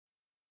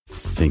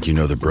Think you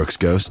know the Brooks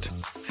Ghost?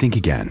 Think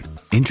again.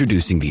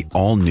 Introducing the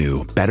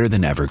all-new,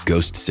 better-than-ever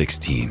Ghost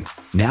 16.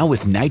 Now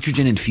with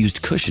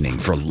nitrogen-infused cushioning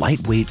for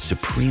lightweight,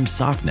 supreme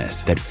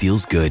softness that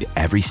feels good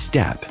every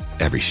step,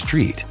 every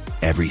street,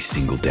 every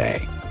single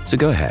day. So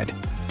go ahead,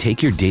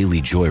 take your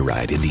daily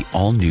joyride in the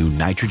all-new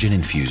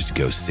nitrogen-infused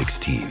Ghost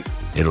 16.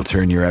 It'll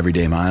turn your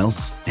everyday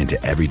miles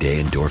into everyday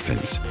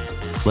endorphins.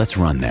 Let's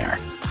run there.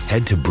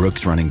 Head to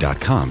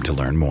brooksrunning.com to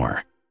learn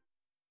more.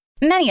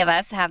 Many of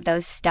us have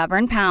those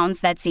stubborn pounds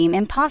that seem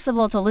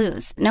impossible to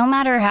lose, no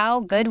matter how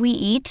good we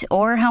eat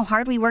or how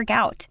hard we work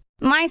out.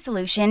 My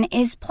solution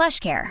is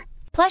PlushCare.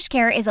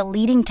 PlushCare is a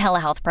leading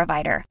telehealth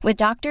provider with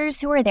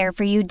doctors who are there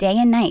for you day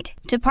and night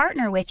to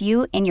partner with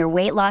you in your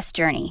weight loss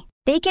journey.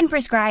 They can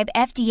prescribe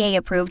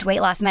FDA-approved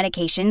weight loss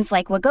medications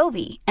like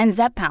Wegovy and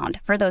Zepbound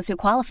for those who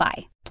qualify.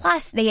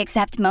 Plus, they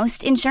accept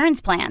most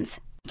insurance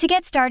plans. To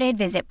get started,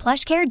 visit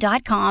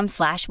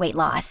plushcare.com/weight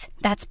loss.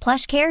 That's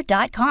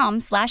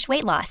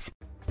plushcare.com/weight loss.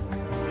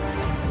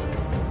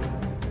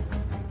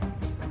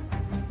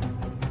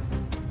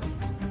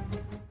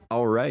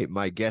 All right.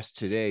 My guest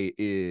today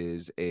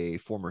is a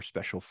former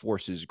Special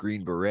Forces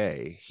Green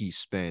Beret. He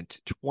spent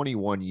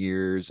 21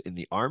 years in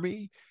the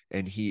Army,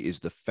 and he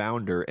is the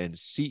founder and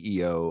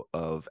CEO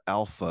of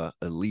Alpha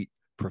Elite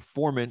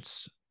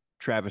Performance.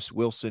 Travis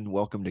Wilson,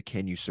 welcome to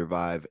Can You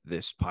Survive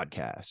This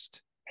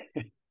podcast?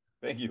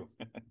 Thank you.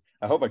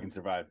 I hope I can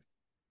survive.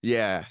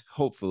 Yeah,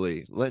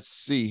 hopefully. Let's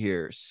see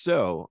here.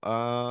 So,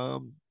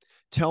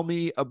 tell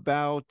me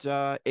about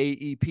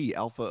AEP,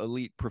 Alpha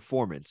Elite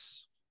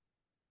Performance.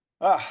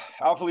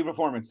 Alpha Elite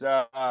Performance.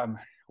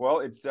 Well,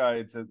 it's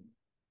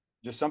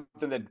just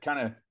something that kind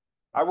of,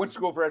 I went to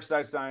school for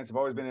exercise science. I've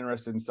always been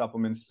interested in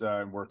supplements,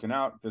 working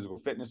out, physical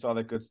fitness, all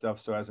that good stuff.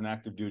 So as an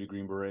active duty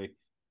Green Beret,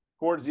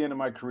 towards the end of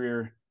my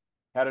career,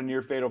 had a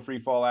near fatal free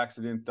fall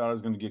accident, thought I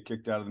was going to get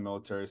kicked out of the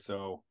military.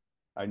 So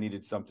I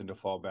needed something to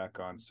fall back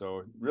on.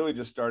 So really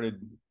just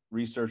started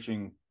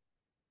researching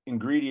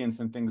ingredients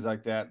and things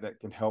like that that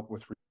can help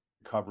with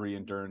recovery,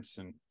 endurance,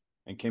 and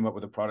came up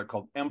with a product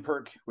called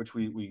MPerk, which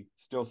we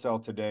still sell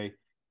today.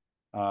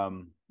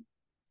 And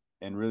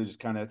really just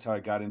kind of, that's how I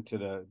got into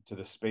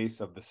the space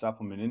of the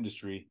supplement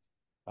industry.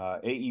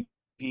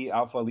 AEP,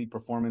 Alpha Elite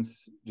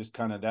Performance, just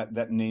kind of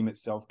that name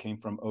itself came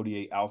from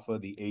ODA Alpha,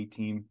 the A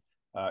team,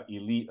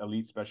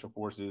 elite Special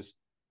Forces.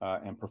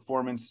 And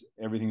performance,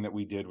 everything that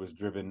we did was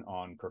driven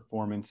on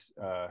performance,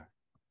 to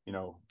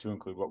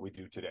include what we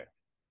do today.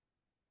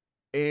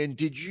 And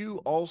did you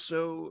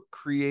also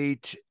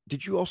create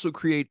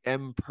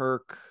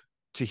MPerk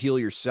to heal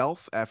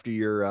yourself after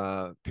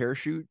your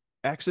parachute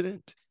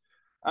accident?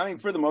 I mean,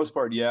 for the most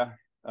part, yeah.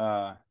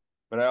 But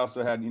I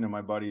also had,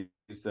 my buddies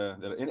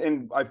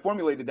and I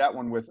formulated that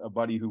one with a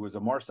buddy who was a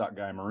MARSOC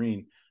guy,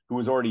 Marine, who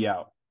was already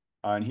out.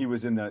 And he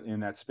was in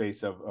that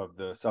space of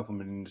the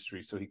supplement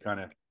industry. So he kind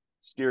of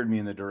steered me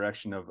in the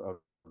direction of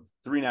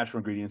 3 natural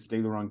ingredients: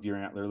 Daily Wrong Deer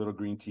Antler, a little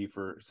green tea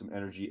for some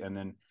energy, and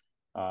then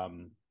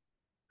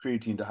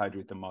creatine to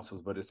hydrate the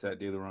muscles. But it's that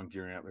Daily Wrong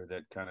Deer Antler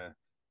that kind of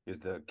is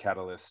the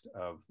catalyst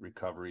of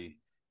recovery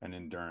and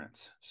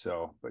endurance.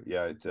 So, but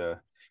yeah, it's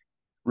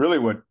really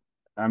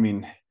I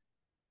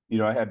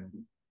had a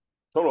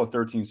total of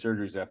 13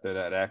 surgeries after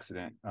that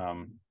accident.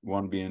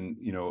 One being,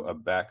 a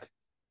back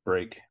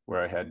break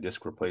where I had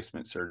disc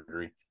replacement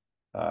surgery.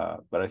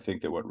 But I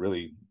think that what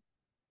really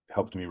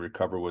helped me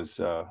recover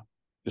was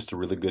just a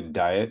really good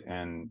diet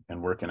and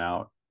working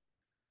out,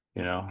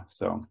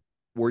 so.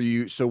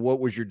 What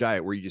was your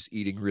diet? Were you just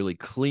eating really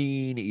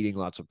clean, eating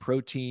lots of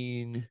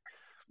protein?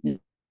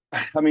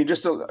 I mean,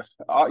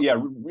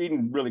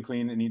 eating really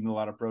clean and eating a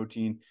lot of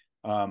protein,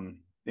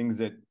 things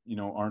that,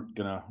 aren't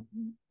gonna,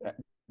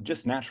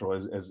 just natural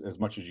as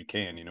much as you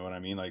can, you know what I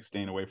mean? Like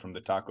staying away from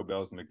the Taco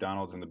Bells and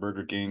McDonald's and the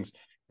Burger Kings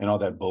and all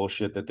that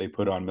bullshit that they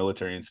put on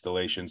military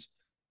installations.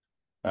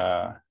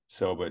 But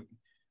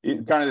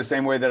kind of the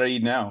same way that I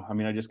eat now. I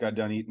mean, I just got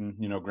done eating,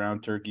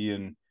 ground turkey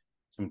and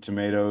some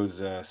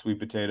tomatoes, sweet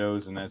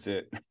potatoes, and that's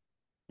it.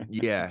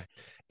 Yeah.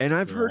 And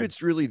I've heard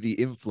it's really the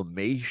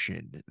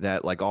inflammation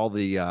that, like, all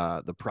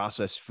the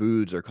processed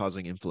foods are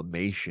causing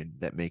inflammation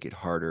that make it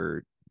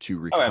harder to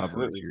recover. Oh,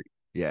 absolutely.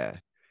 Yeah.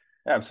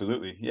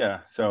 Absolutely. Yeah.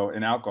 So,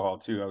 and alcohol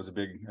too. I was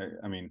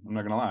I'm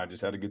not gonna lie, I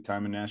just had a good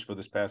time in Nashville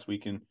this past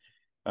weekend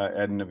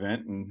at an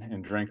event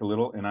and drank a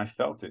little, and I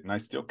felt it, and I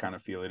still kind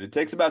of feel it. It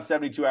takes about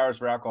 72 hours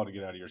for alcohol to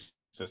get out of your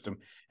system.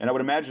 And I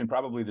would imagine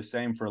probably the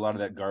same for a lot of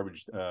that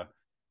garbage,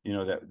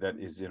 that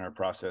is in our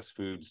processed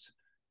foods.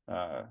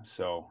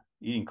 So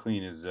eating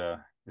clean is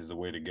the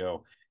way to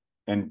go.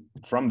 And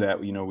from that,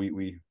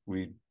 we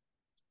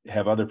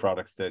have other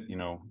products that,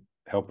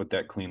 help with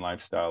that clean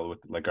lifestyle,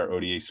 with like our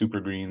ODA Super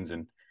Greens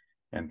and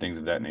things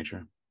of that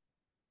nature.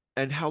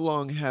 And how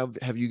long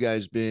have you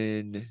guys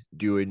been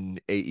doing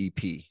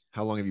AEP?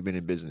 How long have you been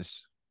in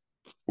business?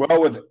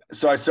 Well,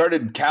 so I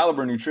started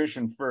Caliber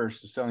Nutrition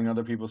first, selling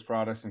other people's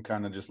products and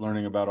kind of just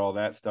learning about all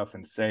that stuff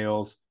and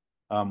sales.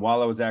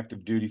 While I was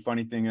active duty,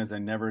 funny thing is I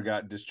never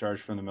got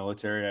discharged from the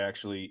military. I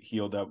actually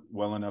healed up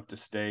well enough to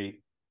stay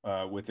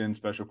within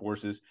Special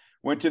Forces.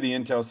 Went to the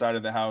intel side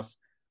of the house,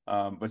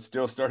 but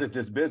still started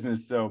this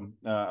business. So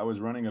I was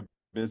running a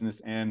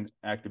business and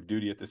active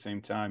duty at the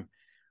same time,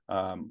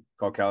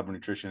 called Caliber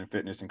Nutrition and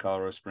Fitness in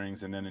Colorado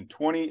Springs. And then in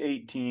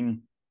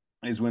 2018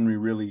 is when we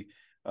really,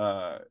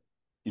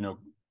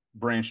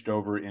 branched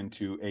over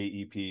into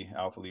AEP,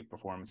 Alpha Elite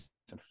Performance,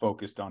 and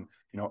focused on,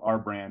 our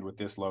brand with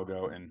this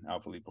logo and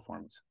Alpha Elite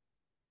Performance.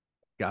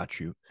 Got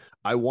you.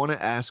 I want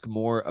to ask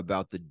more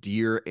about the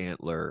deer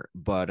antler,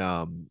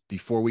 but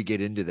before we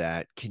get into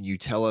that, can you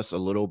tell us a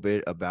little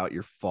bit about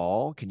your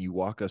fall? Can you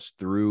walk us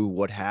through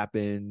what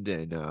happened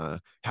and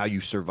how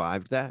you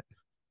survived that?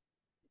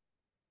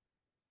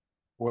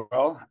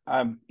 Well,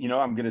 I'm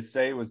going to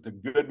say it was the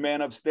good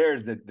man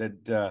upstairs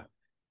that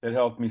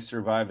helped me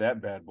survive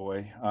that bad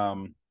boy.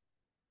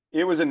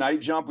 It was a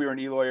night jump. We were in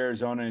Eloy,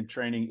 Arizona, and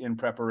training in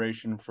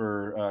preparation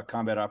for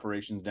combat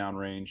operations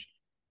downrange.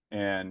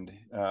 And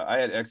I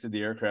had exited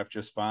the aircraft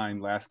just fine.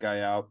 Last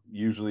guy out,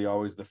 usually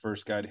always the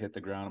first guy to hit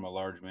the ground. I'm a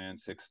large man,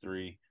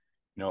 6'3",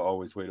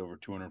 always weighed over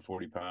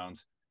 240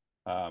 pounds.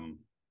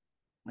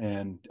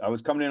 And I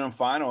was coming in on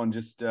final and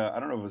just, I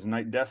don't know if it was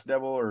Night Death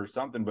Devil or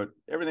something, but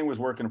everything was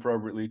working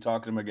appropriately,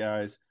 talking to my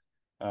guys.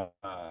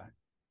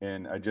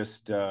 And I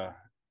just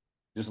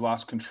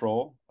lost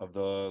control of the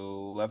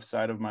left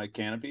side of my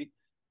canopy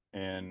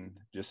and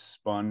just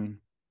spun.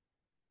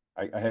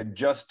 I had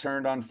just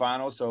turned on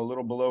final, so a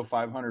little below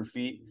 500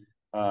 feet.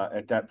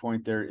 At that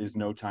point, there is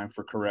no time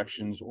for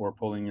corrections or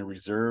pulling your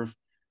reserve,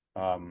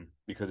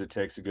 because it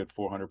takes a good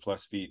 400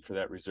 plus feet for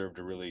that reserve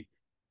to really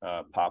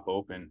pop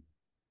open.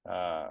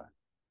 So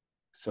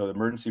the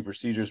emergency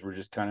procedures were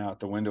just kind of out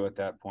the window at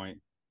that point,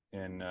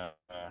 and it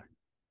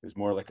was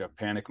more like a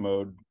panic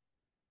mode.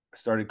 I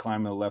started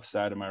climbing the left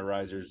side of my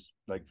risers,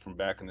 like from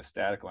back in the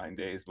static line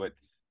days, but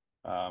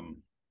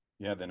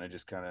then I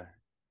just kind of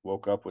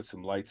woke up with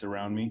some lights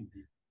around me,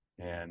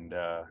 and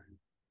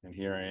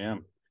here I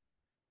am.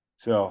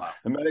 So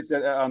the medics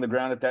on the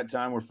ground at that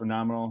time were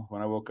phenomenal.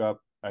 When I woke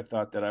up, I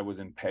thought that I was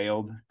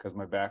impaled because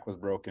my back was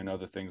broken.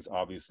 Other things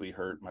obviously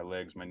hurt, my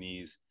legs, my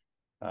knees.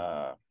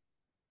 I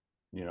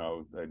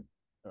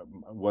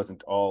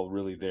wasn't all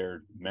really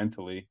there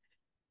mentally,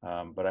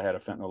 but I had a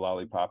fentanyl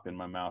lollipop in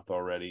my mouth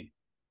already,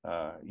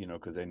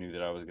 because they knew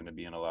that I was going to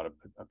be in a lot of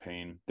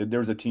pain. There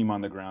was a team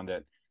on the ground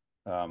that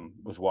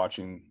was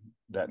watching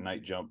that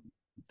night jump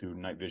through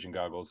night vision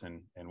goggles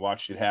and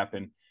watched it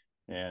happen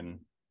and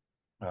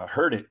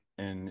heard it.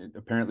 And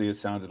apparently it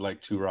sounded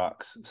like two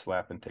rocks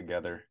slapping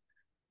together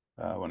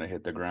when I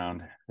hit the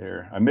ground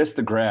there. I missed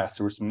the grass.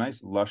 There was some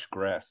nice lush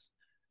grass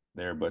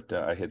there, but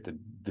I hit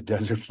the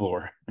desert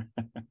floor.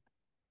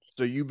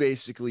 So you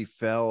basically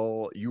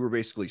you were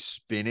basically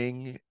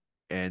spinning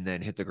and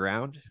then hit the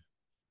ground?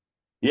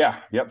 Yeah.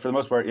 Yep. For the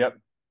most part. Yep.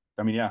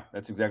 I mean, yeah,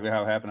 that's exactly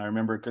how it happened. I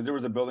remember because there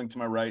was a building to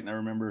my right, and I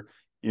remember,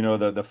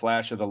 the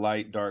flash of the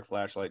light, dark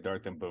flashlight,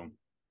 dark, then boom.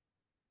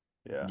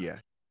 Yeah.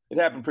 It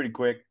happened pretty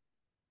quick.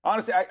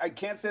 Honestly, I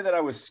can't say that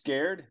I was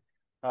scared.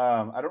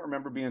 I don't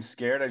remember being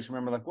scared. I just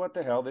remember like, what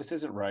the hell? This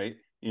isn't right.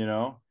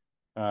 Yeah.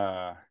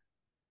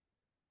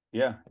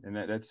 And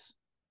that's.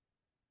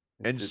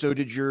 And so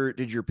did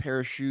your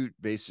parachute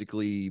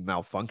basically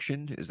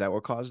malfunction? Is that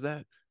what caused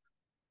that?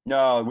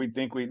 No,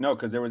 no,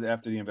 because there was,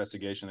 after the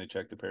investigation, they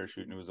checked the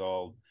parachute and it was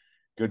all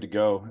good to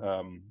go.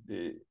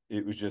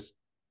 It was just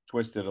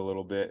twisted a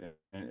little bit,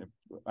 and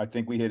I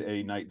think we hit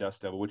a night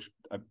dust devil, which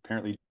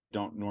apparently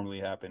don't normally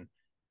happen.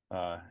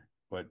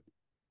 But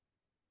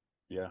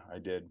yeah, I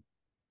did.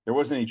 There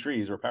wasn't any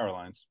trees or power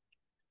lines.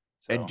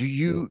 So. And do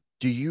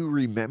you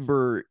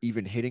remember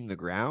even hitting the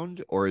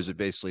ground, or is it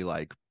basically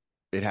like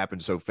it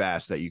happened so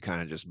fast that you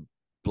kind of just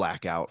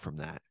black out from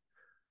that?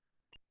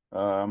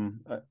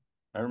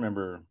 I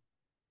remember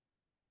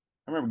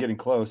getting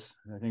close.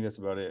 I think that's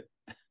about it.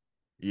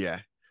 Yeah.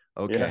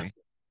 Okay.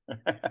 Yeah.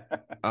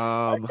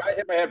 I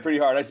hit my head pretty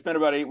hard. I spent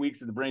about 8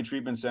 weeks at the Brain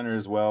Treatment Center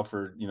as well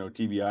for,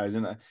 TBIs.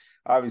 And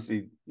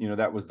obviously,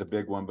 that was the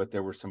big one, but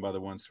there were some other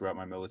ones throughout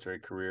my military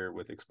career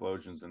with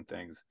explosions and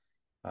things.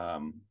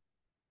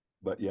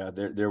 But yeah,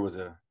 there was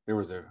a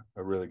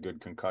really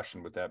good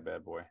concussion with that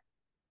bad boy.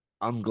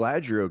 I'm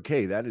glad you're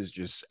okay. That is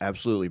just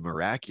absolutely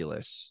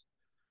miraculous.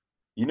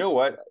 You know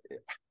what?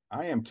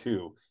 I am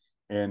too.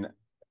 And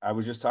I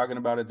was just talking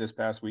about it this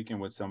past weekend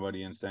with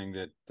somebody and saying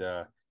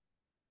that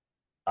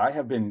I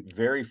have been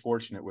very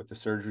fortunate with the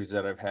surgeries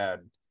that I've had,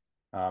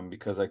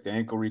 because like the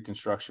ankle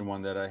reconstruction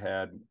one that I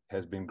had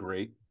has been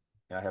great.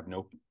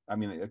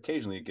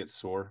 Occasionally it gets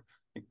sore.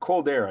 In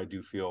cold air, I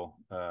do feel,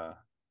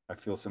 I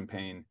feel some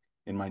pain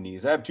in my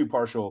knees. I have 2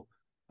 partial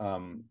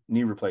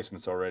knee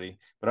replacements already,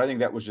 but I think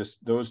that was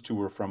just, those 2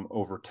 were from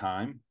over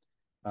time.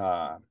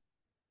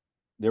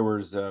 There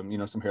was,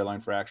 some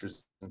hairline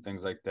fractures and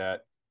things like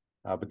that.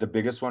 But the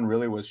biggest one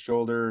really was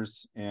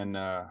shoulders and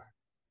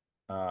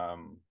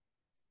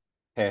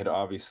head,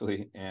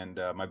 obviously, and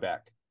my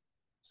back.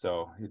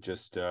 So it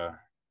just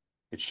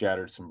it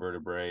shattered some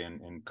vertebrae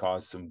and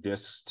caused some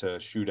discs to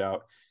shoot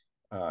out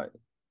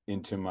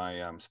into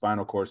my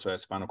spinal cord. So I had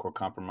spinal cord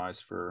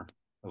compromise for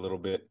a little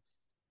bit.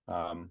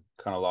 Kind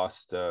of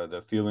lost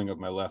the feeling of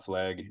my left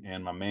leg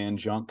and my man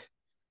junk.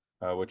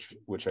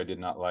 which I did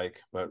not like,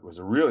 but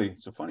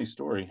it's a funny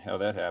story how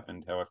that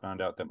happened. How I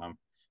found out that I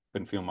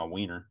couldn't feel my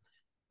wiener.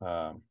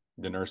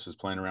 The nurse was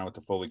playing around with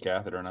the Foley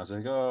catheter, and I was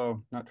like,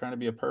 "Oh, not trying to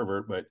be a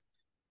pervert, but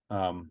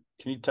can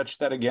you touch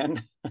that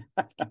again?"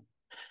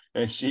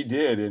 And she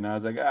did, and I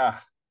was like,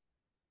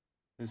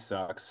 this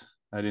sucks.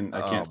 I Oh can't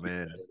feel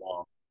man. that at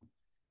all.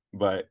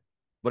 But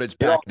But it's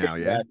it all back now,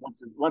 came yeah? back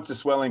once the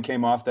swelling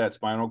came off that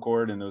spinal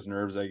cord and those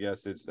nerves. I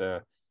guess it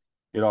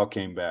all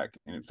came back,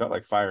 and it felt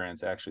like fire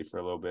ants actually for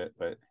a little bit,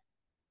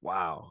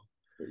 Wow.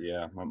 but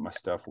yeah, my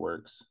stuff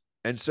works.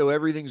 And so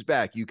everything's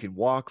back. You can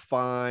walk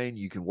fine,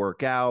 you can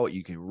work out,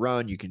 you can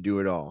run, you can do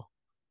it all.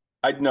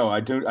 I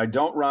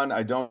don't run.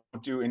 I don't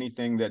do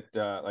anything that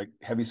like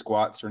heavy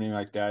squats or anything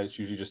like that. It's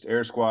usually just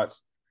air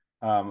squats.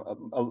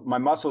 My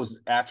muscles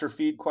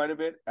atrophied quite a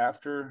bit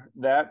after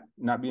that,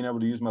 not being able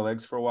to use my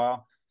legs for a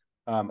while.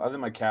 Other than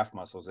my calf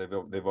muscles,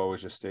 they've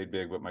always just stayed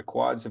big, but my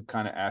quads have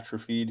kind of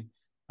atrophied.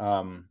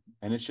 And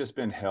it's just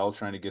been hell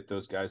trying to get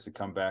those guys to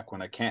come back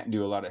when I can't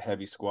do a lot of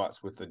heavy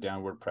squats with the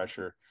downward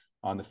pressure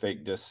on the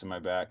fake discs in my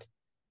back.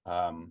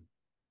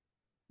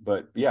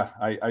 But yeah,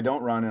 I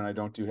don't run and I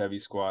don't do heavy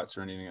squats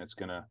or anything that's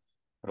gonna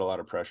put a lot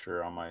of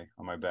pressure on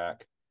my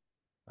back.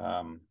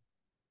 I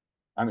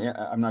mean,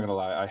 I'm not gonna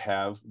lie, I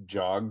have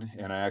jogged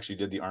and I actually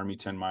did the Army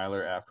 10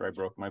 miler after I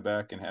broke my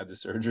back and had the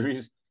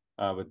surgeries.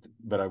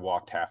 But I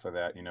walked half of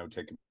that,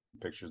 taking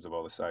pictures of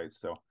all the sites.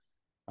 So,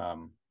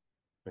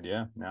 but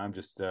yeah, now I'm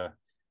just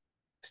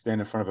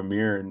stand in front of a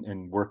mirror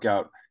and work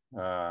out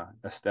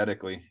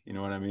aesthetically. You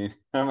know what I mean?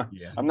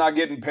 Yeah. I'm not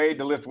getting paid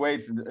to lift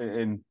weights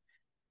and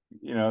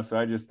so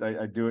I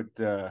do it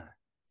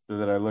so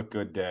that I look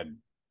good dead.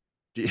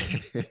 Do,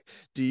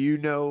 do you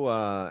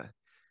know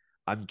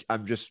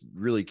I'm just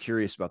really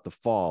curious about the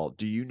fall.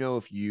 Do you know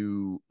if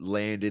you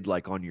landed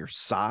like on your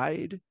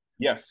side?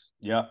 Yes.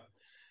 Yeah.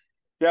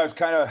 Yeah. It's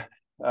kind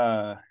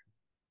of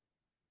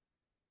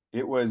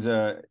it was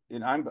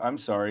and I'm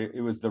sorry, it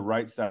was the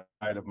right side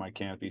of my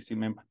canopy. See,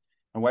 my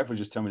wife was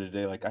just telling me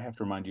today, like, I have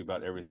to remind you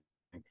about everything.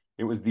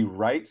 It was the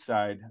right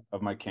side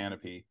of my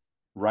canopy,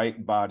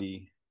 right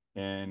body,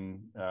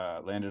 and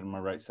landed on my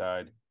right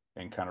side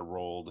and kind of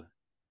rolled,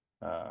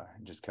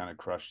 just kind of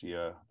crushed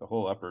the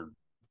whole upper,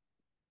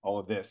 all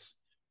of this.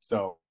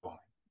 So,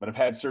 but I've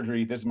had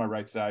surgery. This is my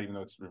right side, even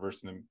though it's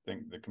reversing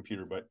the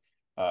computer. But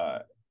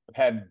I've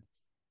had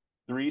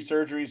 3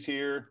 surgeries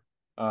here: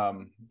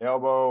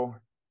 elbow,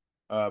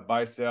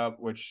 bicep,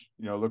 which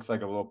looks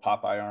like a little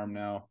Popeye arm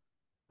now.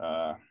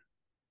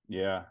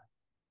 Yeah,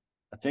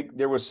 I think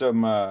there was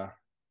some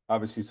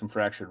obviously some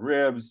fractured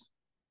ribs,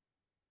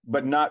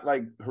 but not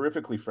like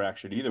horrifically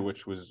fractured either,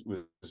 which was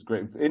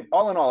great.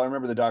 All in all, I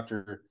remember the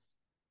doctor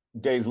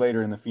days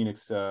later in the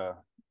Phoenix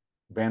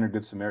Banner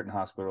Good Samaritan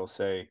Hospital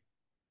say,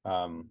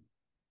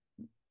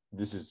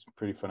 "This is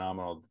pretty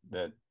phenomenal.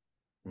 That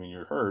I mean,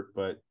 you're hurt,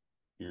 but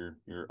you're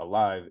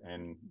alive,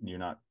 and you're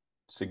not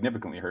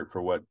significantly hurt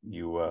for what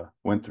you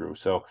went through."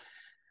 So,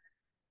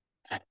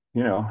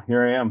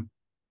 here I am.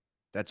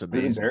 That's It was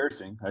amazing.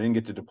 embarrassing. I didn't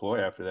get to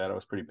deploy after that. I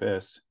was pretty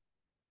pissed.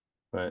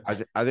 But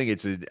I think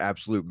it's an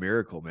absolute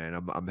miracle, man.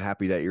 I'm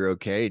happy that you're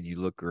okay and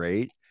you look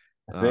great.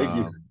 thank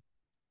you. Um,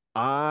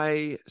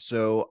 I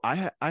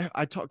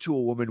talked to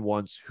a woman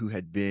once who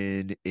had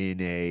been in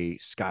a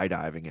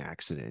skydiving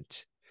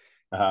accident,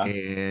 Uh-huh.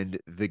 and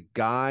the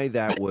guy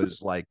that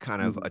was like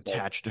kind of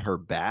attached to her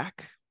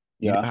back,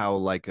 you know Yeah. how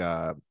like if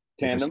a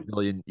Tandem.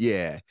 civilian,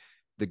 yeah,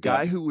 the Yeah.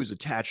 guy who was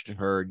attached to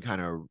her and kind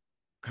of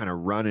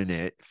running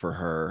it for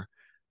her,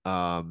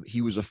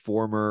 he was a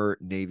former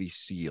Navy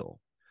SEAL,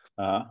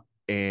 Uh-huh.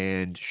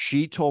 and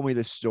she told me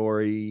this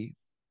story.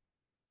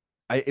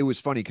 It was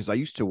funny because I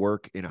used to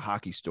work in a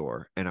hockey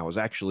store and I was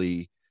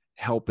actually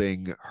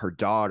helping her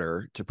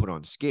daughter to put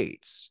on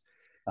skates.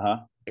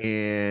 Uh-huh.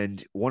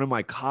 And one of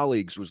my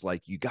colleagues was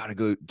like, "You got to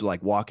go,"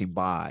 like walking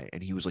by,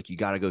 and he was like, "You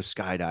got to go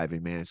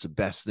skydiving, man. It's the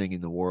best thing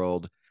in the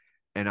world."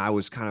 And I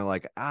was kind of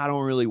like, "I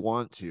don't really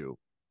want to."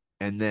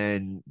 And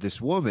then this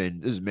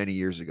woman, this is many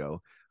years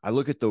ago, I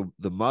look at the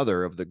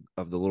mother of the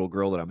little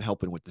girl that I'm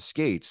helping with the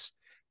skates,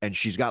 and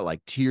she's got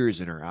like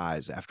tears in her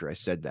eyes after I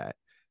said that.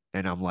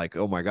 And I'm like,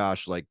 "Oh my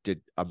gosh, like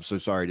I'm so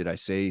sorry. Did I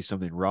say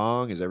something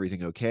wrong? Is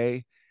everything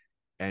okay?"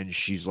 And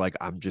she's like,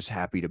 "I'm just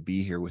happy to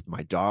be here with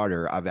my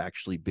daughter. I've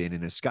actually been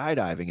in a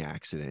skydiving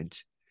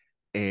accident."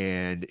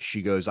 And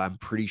she goes, "I'm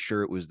pretty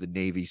sure it was the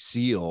Navy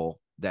SEAL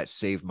that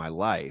saved my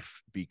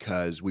life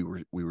because we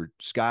were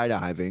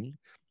skydiving,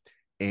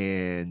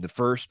 and the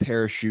first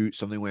parachute,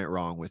 something went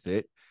wrong with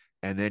it.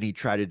 And then he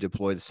tried to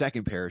deploy the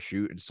second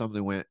parachute and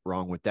something went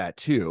wrong with that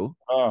too.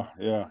 Oh,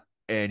 yeah.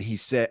 And he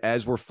said,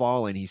 as we're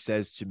falling, he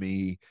says to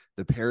me,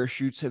 the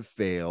parachutes have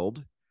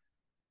failed.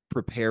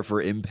 Prepare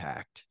for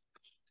impact."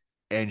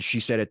 And she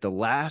said at the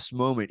last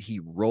moment,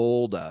 he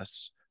rolled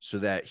us so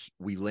that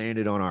we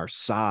landed on our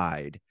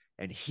side,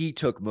 and he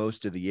took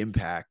most of the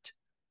impact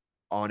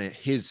on it,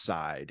 his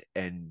side,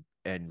 and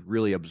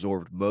really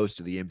absorbed most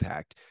of the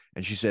impact.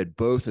 And she said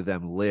both of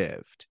them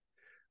lived.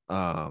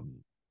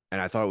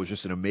 And I thought it was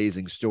just an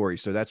amazing story.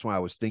 So that's why I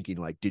was thinking,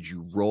 like, did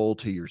you roll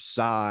to your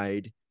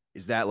side?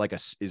 is that like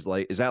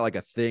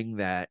a thing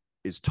that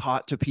is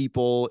taught to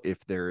people?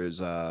 If there is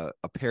a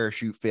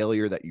parachute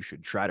failure, that you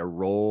should try to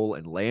roll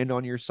and land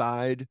on your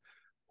side,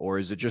 or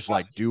is it just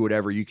like do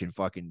whatever you can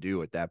fucking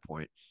do at that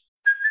point?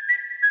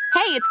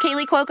 Hey, it's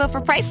Kaylee Cuoco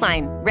for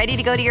Priceline. Ready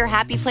to go to your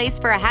happy place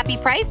for a happy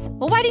price?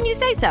 Well, why didn't you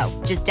say so?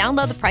 Just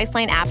download the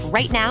Priceline app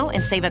right now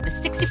and save up to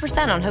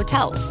 60% on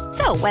hotels.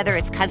 So whether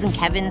it's Cousin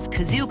Kevin's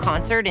Kazoo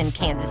Concert in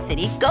Kansas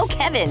City, go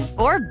Kevin,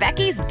 or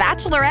Becky's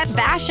Bachelorette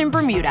Bash in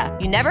Bermuda,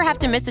 you never have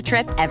to miss a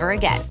trip ever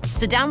again.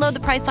 So download the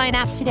Priceline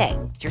app today.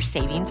 Your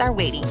savings are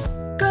waiting.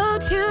 Go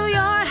to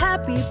your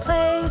happy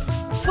place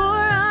for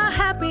a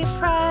happy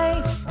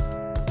price.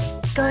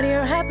 Go to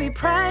your happy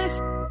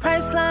price,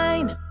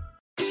 Priceline.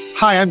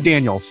 Hi, I'm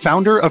Daniel,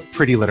 founder of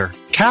Pretty Litter.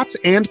 Cats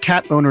and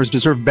cat owners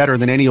deserve better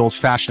than any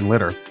old-fashioned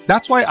litter.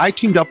 That's why I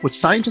teamed up with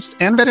scientists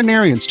and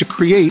veterinarians to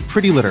create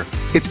Pretty Litter.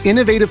 Its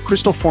innovative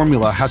crystal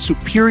formula has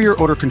superior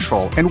odor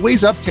control and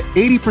weighs up to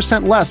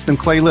 80% less than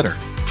clay litter.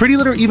 Pretty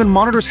Litter even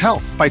monitors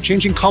health by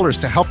changing colors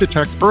to help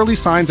detect early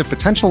signs of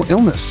potential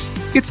illness.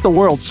 It's the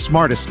world's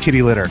smartest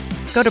kitty litter.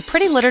 Go to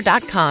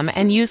prettylitter.com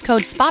and use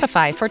code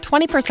SPOTIFY for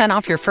 20%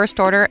 off your first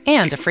order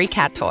and a free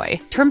cat toy.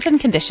 Terms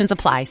and conditions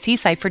apply. See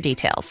site for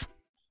details.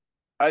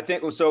 I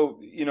think so.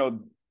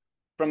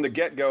 From the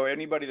get-go,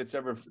 anybody that's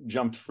ever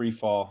jumped free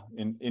fall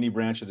in any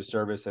branch of the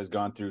service has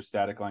gone through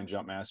static line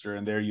jump master,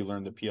 and there you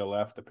learn the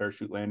PLF, the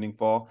parachute landing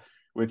fall,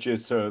 which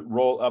is to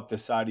roll up the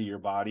side of your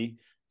body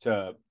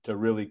to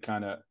really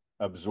kind of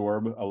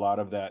absorb a lot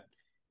of that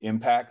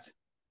impact.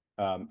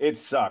 It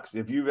sucks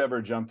if you've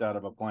ever jumped out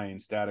of a plane,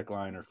 static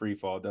line or free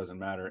fall, it doesn't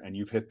matter, and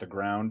you've hit the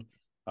ground.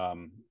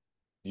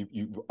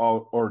 You've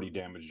already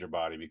damaged your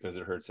body because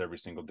it hurts every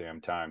single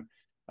damn time.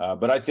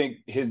 But I think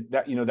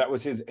that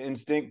was his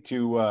instinct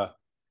to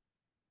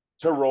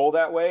roll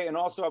that way. And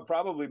also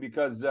probably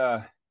because,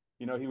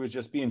 he was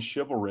just being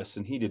chivalrous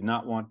and he did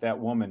not want that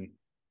woman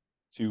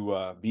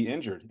to be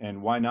injured.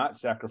 And why not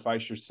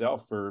sacrifice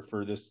yourself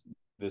for this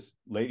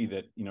lady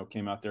that,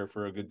 came out there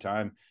for a good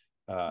time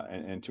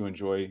and to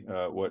enjoy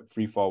what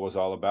free fall was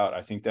all about.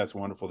 I think that's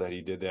wonderful that he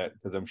did that,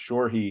 because I'm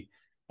sure he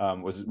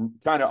was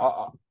kind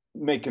of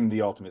making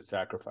the ultimate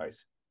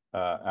sacrifice.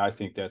 I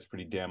think that's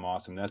pretty damn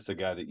awesome. That's the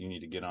guy that you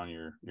need to get on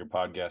your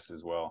podcast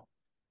as well.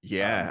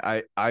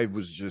 Yeah, I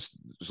was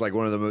it's like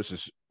one of the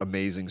most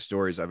amazing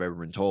stories I've ever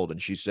been told.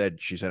 And she said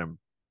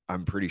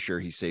I'm pretty sure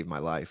he saved my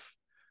life.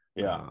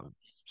 Yeah.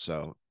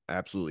 So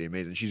absolutely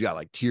amazing. She's got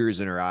like tears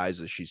in her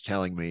eyes as she's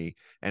telling me,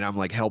 and I'm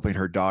like helping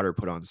her daughter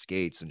put on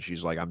skates, and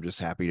she's like, I'm just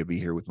happy to be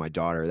here with my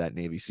daughter. That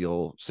Navy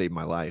SEAL saved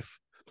my life.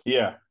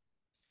 Yeah.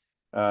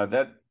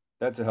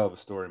 That's a hell of a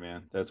story,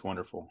 man. That's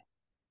wonderful.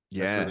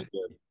 Yeah. That's really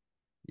good.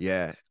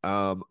 Yeah.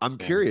 I'm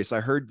curious. I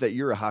heard that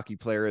you're a hockey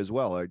player as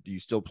well. Do you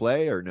still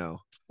play or no?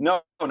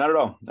 No, not at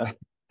all.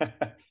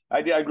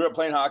 I grew up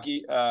playing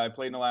hockey. I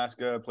played in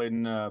Alaska, played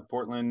in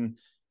Portland,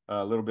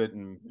 a little bit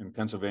in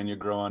Pennsylvania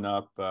growing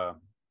up,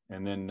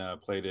 and then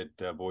played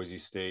at Boise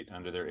State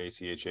under their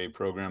ACHA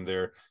program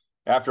there.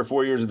 After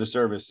 4 years of the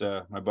service,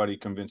 my buddy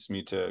convinced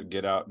me to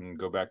get out and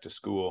go back to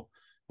school,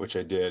 which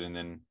I did. And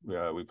then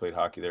we played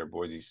hockey there at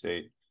Boise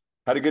State.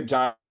 Had a good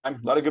time. A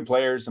lot of good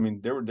players. I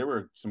mean, there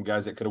were some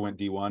guys that could have went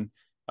D1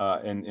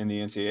 in the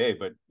NCAA,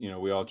 but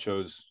we all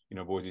chose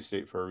Boise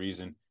State for a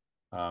reason.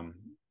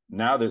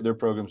 Now their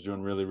program's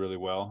doing really, really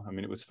well. I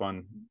mean, it was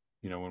fun,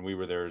 when we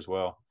were there as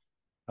well.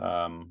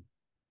 Yeah.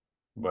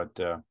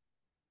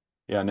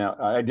 Now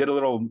I did a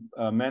little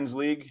men's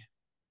league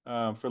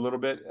for a little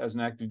bit as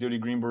an active duty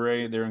Green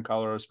Beret there in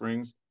Colorado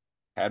Springs.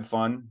 Had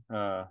fun,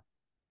 but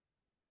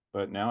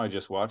now I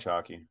just watch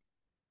hockey.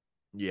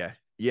 Yeah.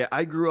 Yeah,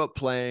 I grew up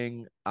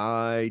playing.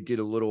 I did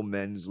a little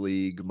men's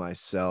league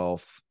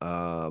myself.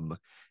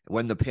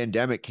 When the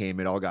pandemic came,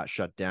 it all got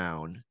shut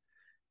down.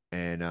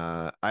 And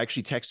I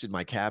actually texted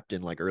my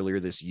captain like earlier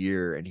this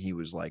year, and he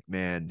was like,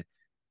 man,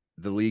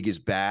 the league is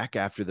back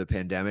after the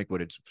pandemic,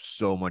 but it's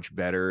so much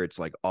better. It's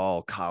like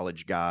all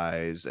college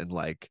guys and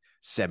like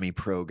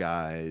semi-pro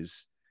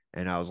guys.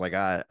 And I was like,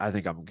 I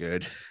think I'm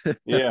good.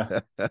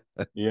 Yeah.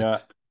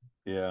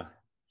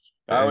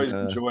 I always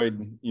enjoyed,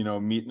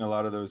 meeting a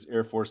lot of those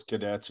Air Force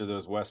cadets or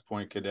those West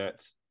Point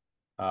cadets.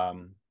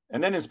 And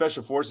then in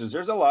Special Forces,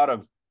 there's a lot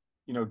of,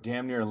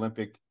 damn near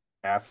Olympic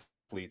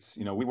athletes.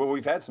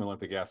 We've had some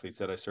Olympic athletes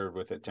that I served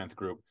with at 10th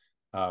Group.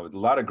 A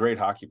lot of great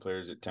hockey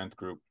players at 10th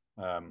Group,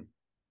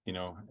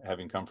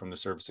 having come from the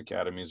service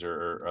academies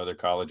or other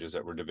colleges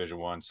that were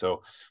Division I.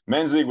 So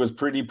men's league was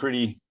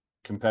pretty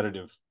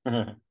competitive.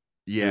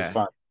 Yeah.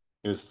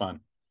 It was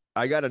fun.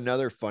 I got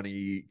another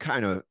funny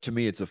to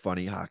me, it's a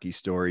funny hockey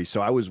story.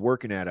 So I was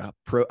working at a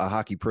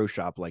hockey pro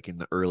shop like in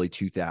the early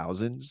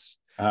 2000s.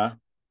 Uh-huh.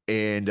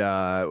 And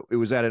it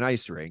was at an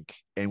ice rink,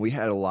 and we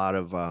had a lot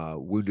of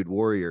Wounded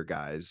Warrior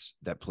guys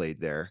that played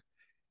there.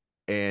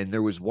 And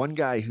there was one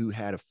guy who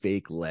had a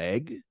fake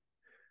leg,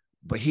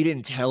 but he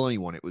didn't tell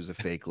anyone it was a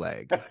fake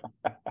leg.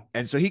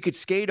 And so he could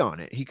skate on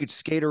it. He could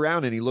skate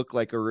around, and he looked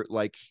like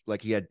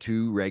he had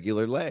two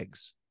regular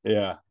legs.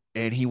 Yeah.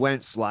 And he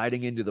went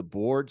sliding into the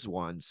boards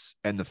once,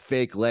 and the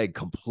fake leg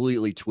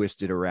completely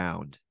twisted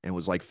around and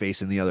was like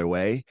facing the other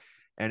way.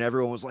 And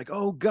everyone was like,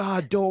 "Oh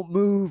God, don't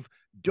move.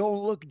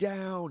 Don't look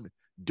down.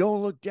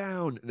 Don't look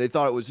down." They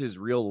thought it was his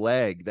real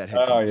leg that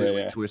had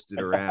completely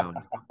twisted around.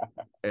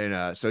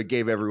 And so it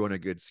gave everyone a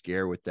good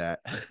scare with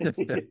that.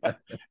 Yeah.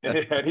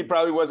 And he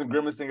probably wasn't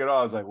grimacing at all.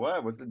 I was like,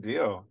 what? What's the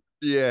deal?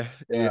 Yeah.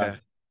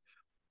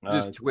 No,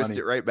 Just twist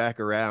it right back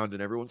around,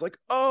 and everyone's like,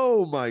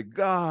 "Oh my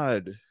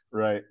God."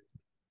 Right.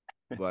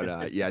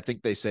 But yeah, I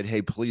think they said,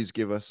 "Hey, please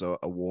give us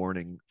a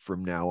warning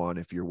from now on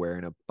if you're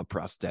wearing a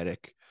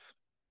prosthetic."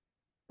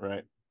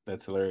 Right.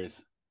 That's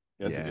hilarious.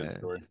 That's a good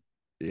story.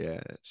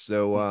 Yeah.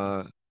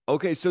 So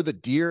okay, so the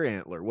deer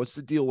antler, what's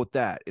the deal with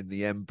that in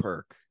the M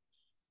perk?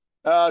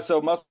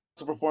 So muscle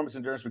performance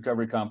endurance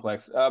recovery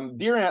complex.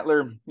 Deer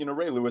antler,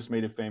 Ray Lewis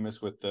made it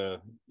famous with the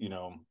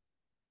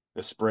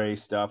spray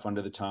stuff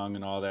under the tongue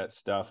and all that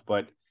stuff.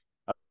 But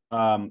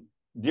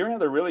deer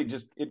antler really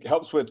just, it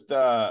helps with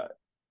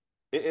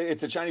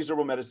it's a Chinese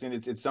herbal medicine.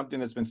 It's something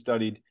that's been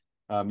studied.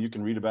 You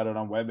can read about it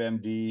on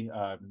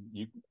WebMD.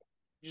 You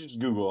just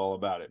Google all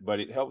about it. But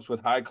it helps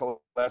with high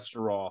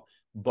cholesterol,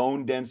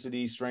 bone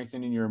density,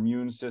 strengthening your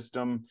immune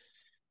system.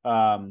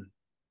 A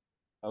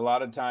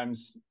lot of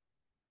times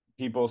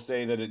people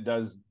say that it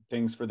does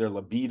things for their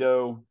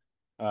libido,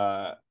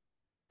 and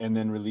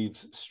then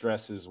relieves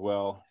stress as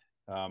well.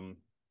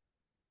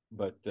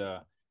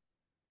 Without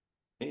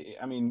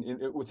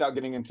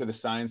getting into the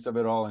science of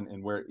it all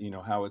and where,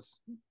 how it's,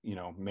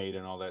 made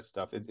and all that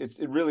stuff,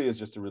 it really is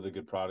just a really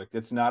good product.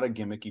 It's not a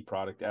gimmicky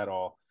product at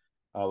all.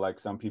 Like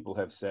some people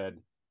have said,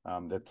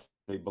 that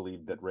they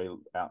believe that Ray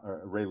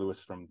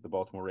Lewis from the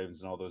Baltimore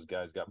Ravens and all those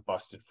guys got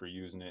busted for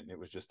using it, and it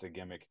was just a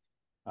gimmick.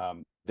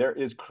 There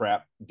is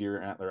crap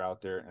deer antler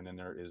out there, and then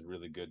there is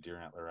really good deer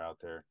antler out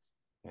there,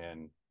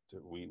 and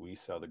we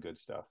sell the good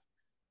stuff.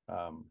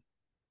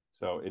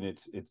 And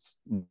it's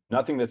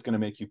nothing that's going to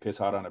make you piss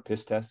hot on a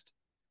piss test,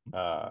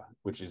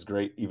 which is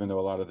great. Even though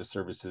all of the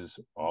services,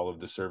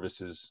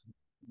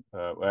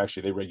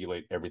 actually they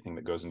regulate everything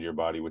that goes into your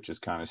body, which is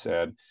kind of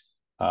sad.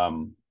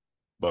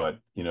 But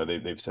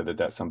they've said that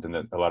that's something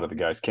that a lot of the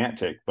guys can't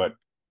take. But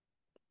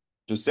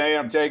just say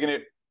I'm taking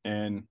it,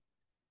 and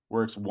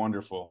works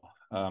wonderful.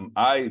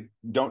 I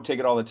don't take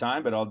it all the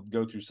time, but I'll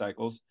go through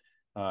cycles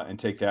and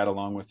take that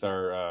along with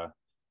our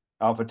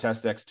Alpha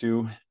Test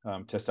X2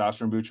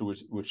 testosterone booster,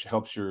 which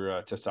helps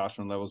your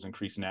testosterone levels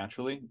increase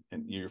naturally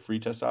and your free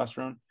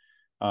testosterone.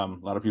 A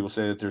lot of people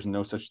say that there's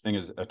no such thing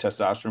as a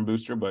testosterone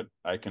booster, but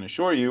I can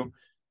assure you,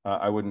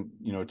 I wouldn't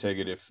take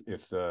it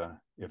if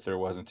there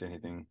wasn't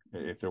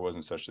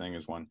such thing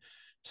as one.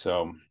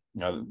 So,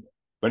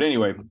 but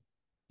anyway,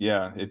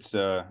 yeah, it's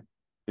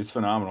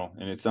phenomenal,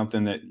 and it's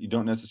something that you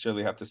don't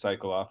necessarily have to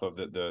cycle off of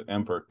the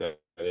M perk that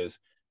is,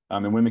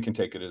 and women can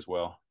take it as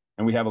well,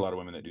 and we have a lot of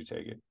women that do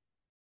take it.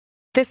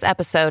 This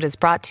episode is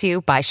brought to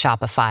you by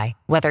Shopify.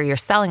 Whether you're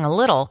selling a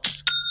little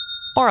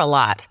or a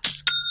lot,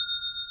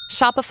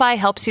 Shopify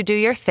helps you do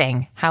your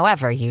thing,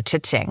 however you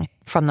cha-ching.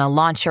 From the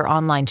launch your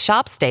online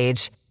shop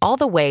stage, all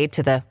the way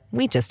to the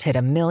we just hit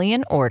 1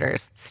 million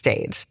orders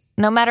stage.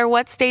 No matter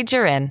what stage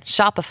you're in,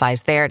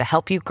 Shopify's there to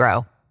help you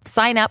grow.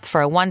 Sign up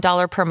for a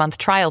 $1 per month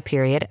trial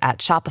period at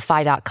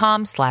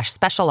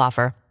shopify.com/special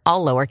offer,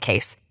 all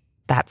lowercase.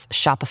 That's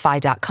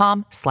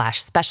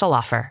shopify.com/special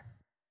offer.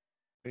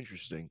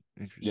 Interesting.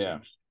 Yeah.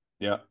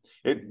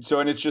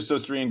 And it's just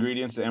those 3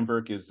 ingredients. The M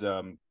perk is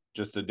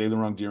just a daily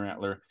long deer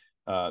antler,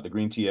 the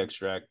green tea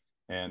extract,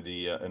 and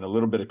a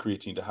little bit of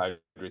creatine to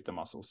hydrate the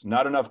muscles.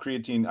 Not enough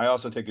creatine. I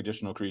also take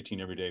additional creatine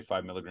every day,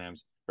 5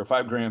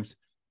 grams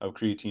of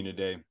creatine a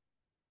day.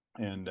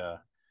 And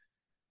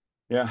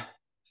yeah,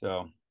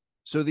 so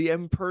the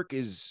M perk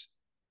is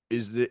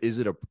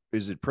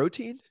it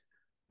protein?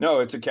 No,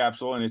 it's a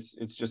capsule, and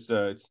it's just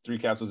it's 3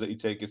 capsules that you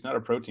take. It's not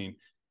a protein.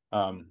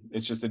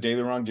 It's just a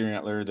daily long deer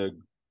antler, the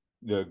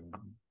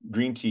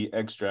green tea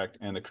extract,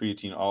 and the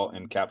creatine all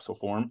in capsule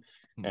form.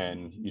 Mm-hmm.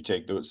 And you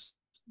take those.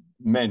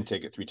 Men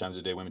take it 3 times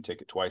a day. Women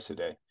take it twice a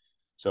day.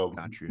 So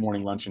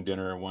morning, lunch, and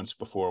dinner, and once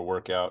before a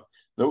workout.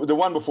 The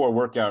one before a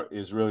workout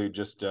is really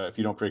just if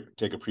you don't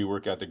take a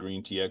pre-workout, the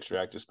green tea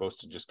extract is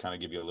supposed to just kind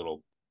of give you a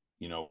little,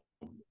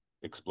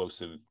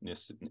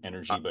 explosiveness and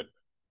energy. But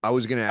I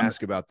was going to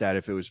ask about that,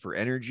 if it was for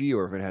energy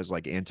or if it has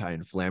like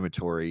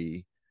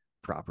anti-inflammatory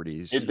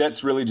properties.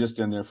 That's really just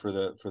in there for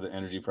the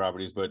energy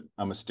properties. But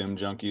I'm a stim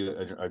junkie.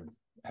 I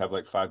have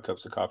like 5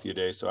 cups of coffee a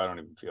day, so I don't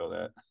even feel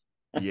that.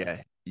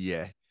 Yeah.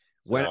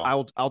 When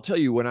I'll tell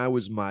you, when I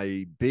was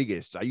my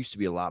biggest, I used to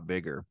be a lot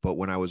bigger, but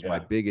when I was my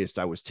biggest,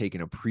 I was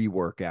taking a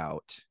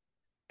pre-workout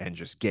and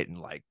just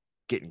getting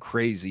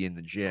crazy in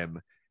the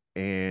gym.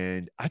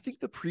 And I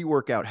think the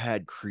pre-workout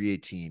had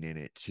creatine in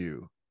it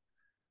too.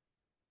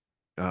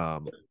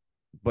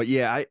 But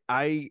yeah,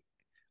 I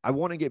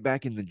want to get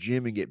back in the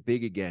gym and get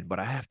big again, but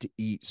I have to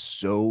eat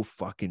so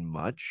fucking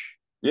much.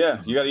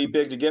 Yeah, you got to eat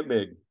big to get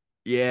big.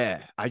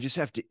 Yeah, I just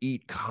have to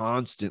eat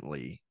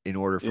constantly in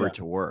order for it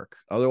to work.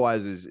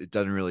 Otherwise, it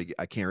doesn't really.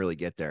 I can't really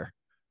get there.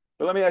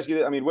 But let me ask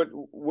you,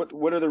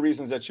 what are the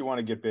reasons that you want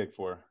to get big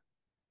for?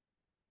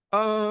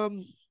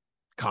 Um,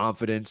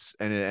 confidence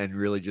and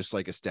really just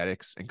like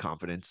aesthetics and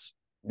confidence.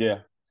 Yeah.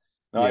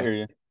 No, I Yeah. hear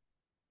you.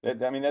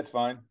 I mean, that's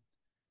fine.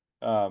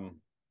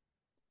 Um,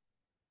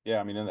 yeah,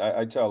 I mean, and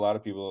I tell a lot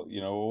of people,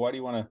 well, why do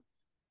you want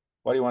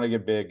to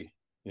get big?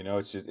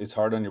 It's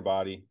hard on your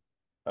body.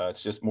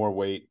 It's just more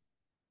weight.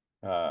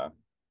 Uh,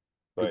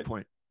 Good but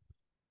point.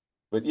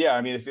 but yeah,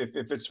 I mean, if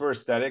it's for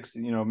aesthetics,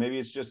 maybe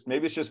it's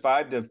just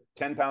 5 to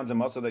 10 pounds of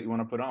muscle that you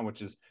want to put on,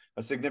 which is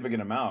a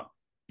significant amount.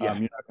 Yeah.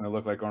 You're not going to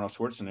look like Arnold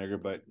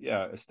Schwarzenegger, but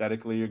yeah,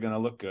 aesthetically, you're going to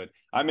look good.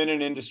 I'm in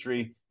an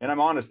industry, and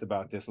I'm honest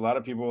about this. A lot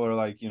of people are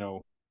like,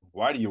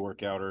 why do you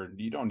work out, or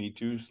you don't need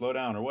to slow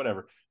down or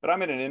whatever. But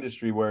I'm in an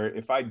industry where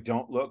if I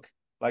don't look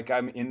like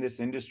I'm in this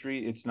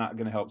industry, it's not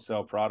going to help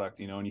sell product,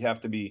 and you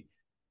have to be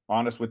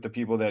honest with the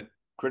people that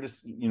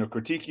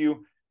critique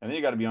you, and then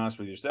you got to be honest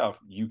with yourself.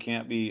 You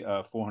can't be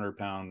a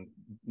 400-pound,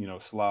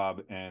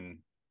 slob and,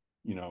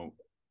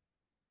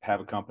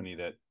 have a company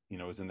that,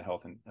 is in the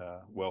health and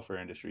welfare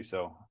industry.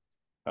 So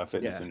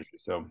fitness Yeah. industry.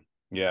 So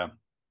yeah.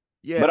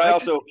 Yeah. But I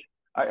also,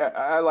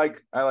 I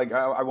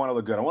want to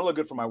look good. I want to look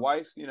good for my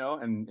wife,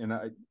 and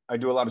I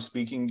do a lot of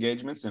speaking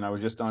engagements, and I was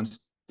just on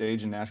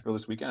stage in Nashville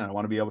this weekend, and I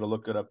want to be able to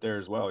look good up there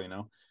as well,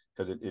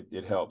 because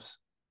it helps.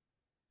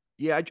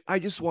 Yeah. I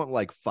just want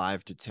like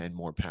 5 to 10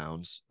 more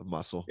pounds of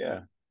muscle.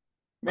 Yeah.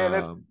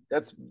 Man,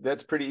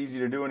 that's pretty easy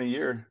to do in a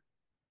year.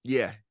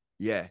 Yeah.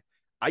 Yeah.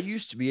 I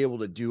used to be able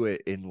to do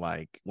it in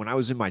like when I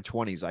was in my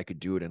 20s, I could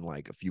do it in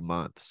like a few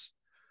months.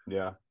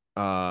 Yeah.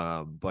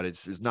 But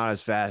it's not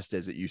as fast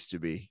as it used to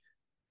be.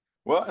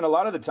 Well, and a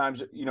lot of the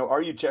times,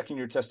 are you checking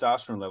your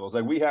testosterone levels?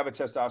 Like we have a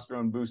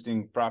testosterone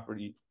boosting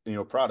property,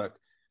 product,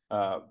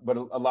 but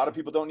a lot of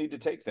people don't need to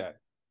take that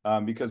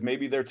because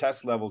maybe their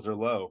test levels are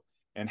low.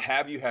 And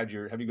have you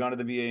gone to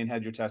the VA and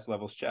had your test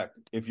levels checked?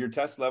 If your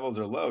test levels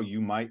are low,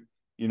 you might,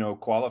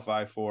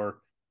 qualify for,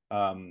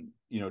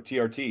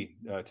 TRT,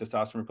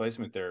 testosterone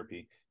replacement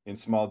therapy in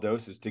small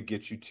doses to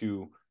get you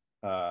to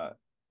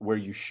where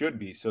you should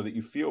be so that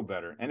you feel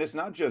better. And it's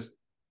not just,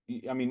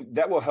 I mean,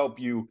 that will help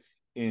you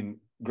in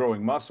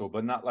growing muscle,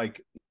 but not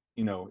like,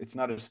 it's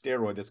not a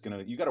steroid that's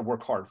you got to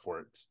work hard for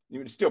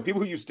it. Still,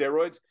 people who use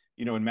steroids,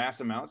 in mass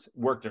amounts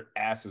work their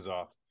asses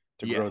off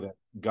to grow that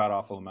god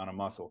awful amount of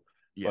muscle.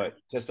 Yeah. But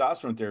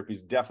testosterone therapy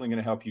is definitely going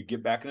to help you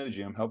get back into the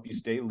gym, help you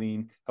stay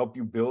lean, help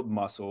you build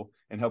muscle,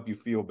 and help you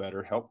feel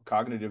better, help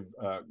cognitive,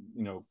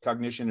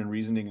 cognition and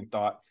reasoning and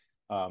thought,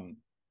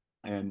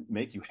 and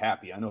make you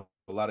happy. I know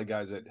a lot of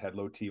guys that had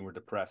low T and were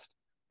depressed,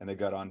 and they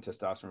got on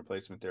testosterone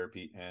replacement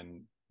therapy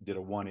and did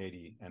a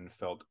 180 and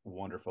felt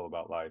wonderful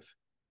about life.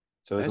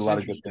 So there's a lot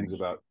of good things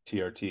about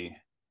TRT.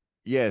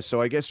 Yeah. So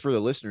I guess for the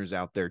listeners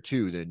out there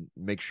too, then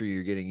make sure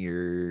you're getting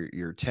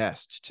your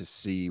test to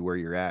see where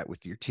you're at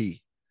with your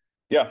T.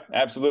 Yeah,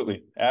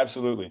 absolutely.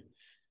 Absolutely.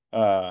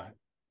 I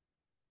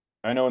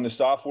know in the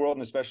soft world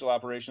and the special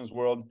operations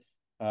world,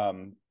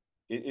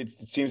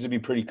 it seems to be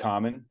pretty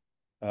common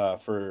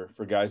for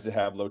guys to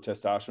have low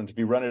testosterone, to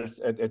be running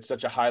at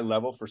such a high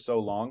level for so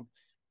long.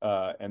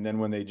 And then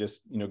when they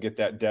just, get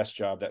that desk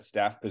job, that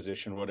staff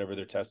position, whatever,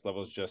 their test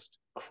levels just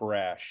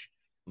crash.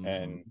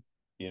 And,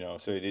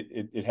 so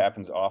it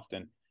happens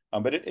often.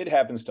 But it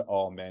happens to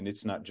all men.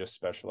 It's not just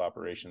special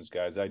operations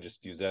guys. I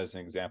just use that as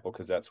an example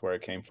because that's where I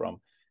came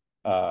from.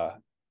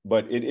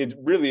 But it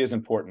really is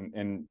important.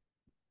 And,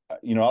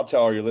 I'll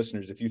tell all your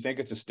listeners, if you think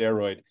it's a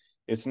steroid,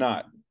 it's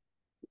not.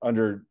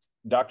 Under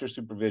doctor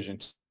supervision,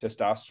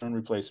 testosterone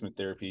replacement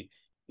therapy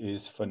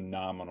is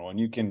phenomenal, and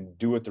you can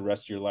do it the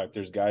rest of your life.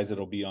 There's guys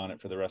that'll be on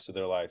it for the rest of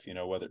their life,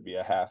 whether it be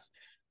a half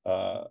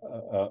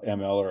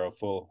ml or a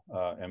full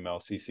ml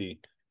cc,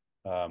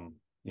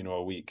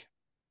 a week.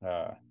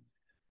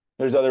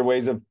 There's other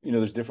ways of,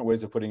 there's different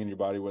ways of putting in your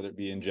body, whether it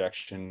be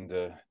injection,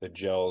 the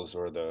gels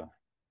or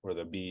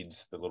the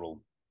beads, the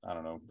little, I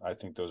don't know. I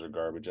think those are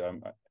garbage.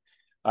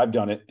 I've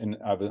done it, and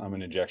I'm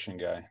an injection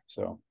guy.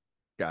 So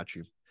got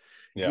you.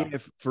 Yeah.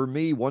 For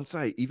me, once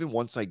I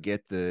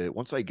get there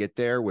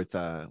with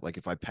like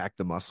if I pack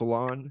the muscle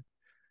on,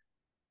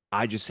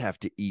 I just have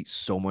to eat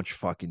so much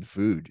fucking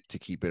food to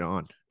keep it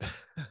on.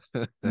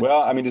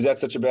 Well, I mean, is that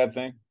such a bad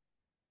thing?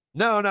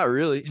 No, not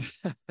really.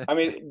 I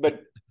mean,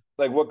 but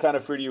like, what kind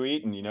of food are you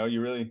eating?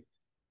 You really,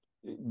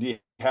 do you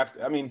have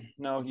to, I mean,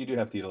 no, you do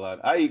have to eat a lot.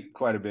 I eat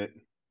quite a bit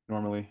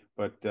normally,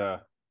 but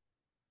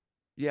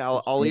yeah,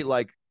 I'll eat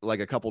like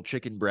a couple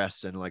chicken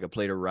breasts and like a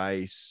plate of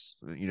rice,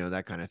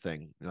 that kind of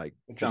thing. Like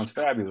it sounds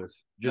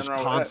fabulous. Just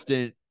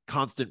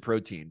constant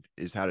protein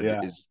is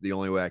is the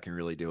only way I can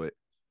really do it.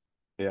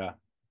 Yeah.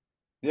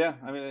 Yeah.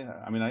 I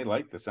mean, I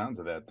like the sounds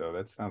of that though.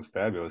 That sounds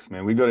fabulous,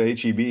 man. We go to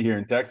HEB here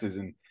in Texas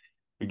and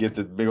we get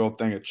the big old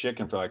thing of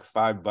chicken for like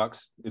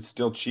 $5. It's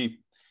still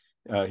cheap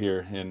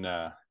here,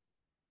 and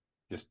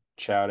just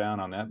chow down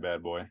on that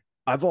bad boy.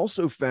 I've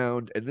also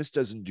found, and this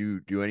doesn't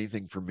do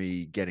anything for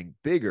me getting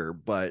bigger,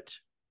 but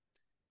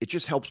it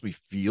just helps me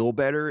feel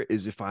better,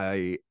 is if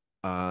I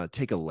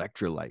take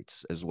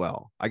electrolytes as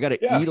well. I got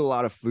to eat a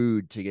lot of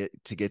food to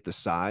get the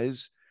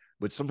size,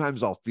 but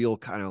sometimes I'll feel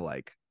kind of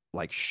like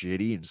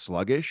shitty and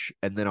sluggish,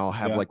 and then I'll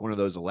have like one of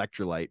those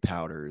electrolyte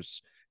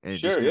powders and it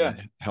just Sure. kind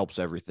Yeah. of helps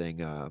everything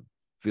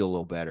feel a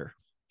little better.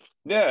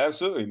 Yeah,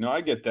 absolutely. No,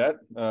 I get that.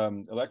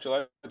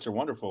 Electrolytes are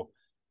wonderful.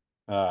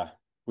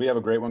 We have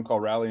a great one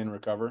called Rally and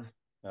Recover,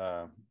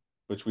 uh,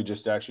 which we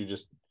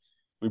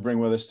we bring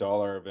with us to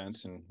all our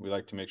events, and we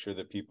like to make sure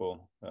that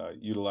people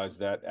utilize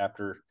that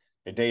after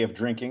a day of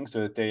drinking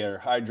so that they are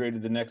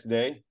hydrated the next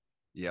day.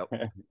 Yep.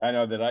 I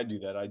know that I do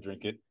that. I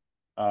drink it.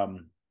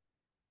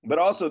 But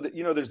also,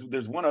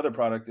 there's one other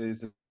product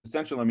is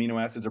essential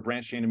amino acids or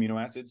branched chain amino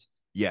acids.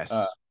 Yes.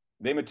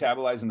 They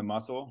metabolize in the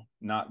muscle,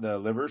 not the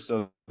liver,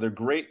 so they're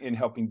great in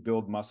helping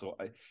build muscle.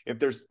 If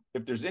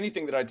there's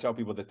anything that I tell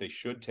people that they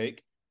should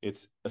take,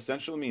 it's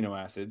essential amino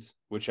acids,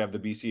 which have the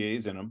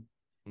BCAAs in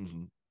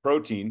them,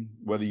 protein,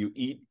 whether you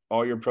eat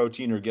all your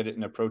protein or get it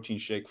in a protein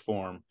shake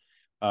form,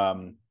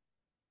 and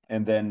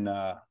then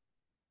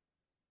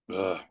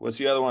what's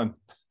the other one?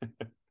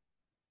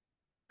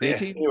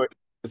 Creatine. Anyway,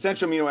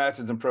 essential amino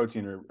acids and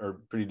protein are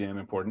pretty damn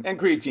important, and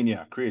creatine.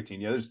 Yeah,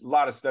 there's a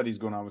lot of studies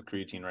going on with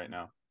creatine right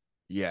now.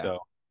 Yeah. So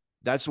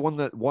that's one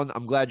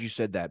I'm glad you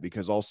said that,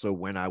 because also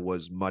when I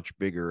was much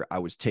bigger, I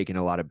was taking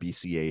a lot of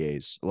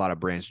BCAAs, a lot of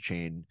branched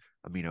chain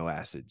amino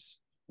acids.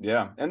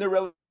 Yeah, and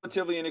they're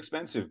relatively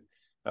inexpensive.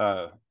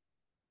 I'll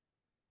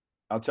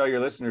tell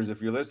your listeners,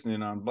 if you're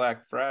listening, on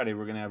Black Friday,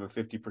 we're going to have a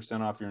 50%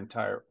 off your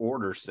entire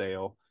order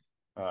sale.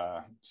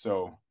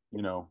 So,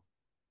 hit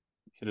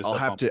us I'll up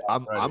have on to, Black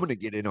I'm Friday. going to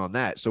get in on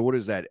that. So what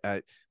is that?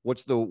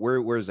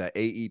 Where is that?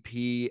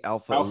 AEP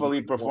Alpha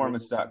Elite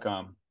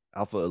AlphaElitePerformance.com.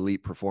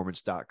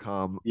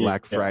 AlphaElitePerformance.com. Yeah,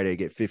 Black Friday,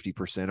 get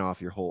 50%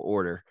 off your whole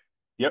order.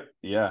 Yep.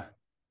 Yeah.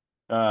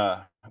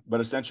 But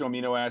essential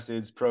amino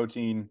acids,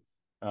 protein,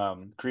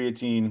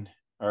 creatine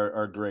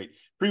are great.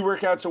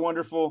 Pre-workouts are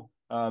wonderful.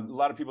 A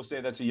lot of people say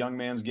that's a young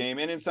man's game,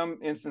 and in some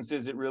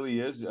instances it really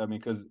is. I mean,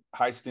 because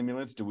high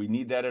stimulants, do we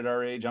need that at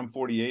our age? I'm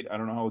 48. I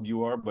don't know how old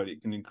you are, but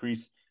it can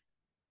increase.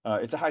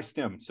 It's a high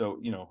stim, so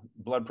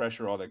blood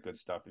pressure, all that good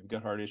stuff. If you've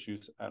got heart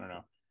issues, I don't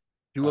know.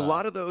 Do a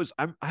lot of those?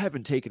 I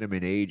haven't taken them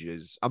in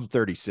ages. I'm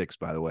 36,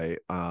 by the way.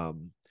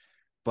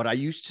 But I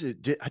used to.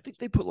 I think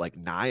they put like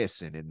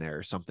niacin in there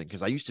or something,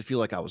 because I used to feel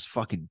like I was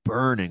fucking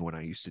burning when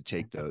I used to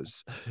take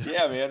those.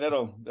 Yeah, man,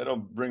 that'll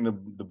bring the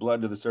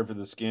blood to the surface of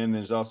the skin.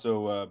 There's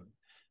also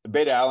the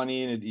beta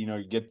alanine.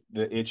 You get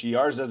the itchy.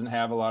 Ours doesn't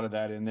have a lot of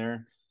that in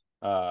there.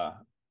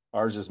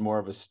 Ours is more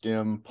of a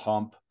stim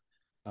pump.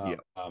 Yeah.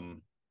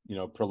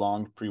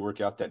 Prolonged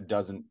pre-workout that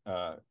doesn't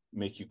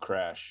make you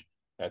crash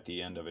at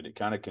the end of it. It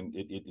kind of can.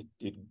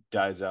 It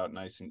dies out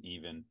nice and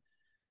even.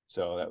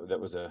 So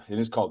it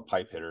is called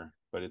pipe hitter,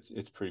 but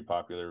it's pretty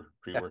popular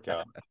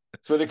pre-workout.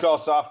 It's what they call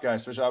soft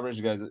guys, special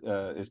operations guys,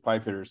 is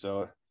pipe hitter.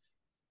 So,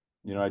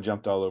 I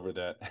jumped all over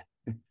that.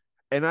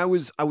 And I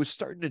was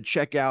starting to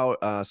check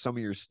out some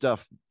of your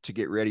stuff to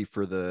get ready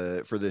for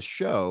this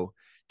show.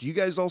 Do you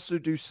guys also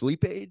do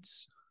sleep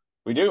aids?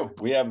 We do.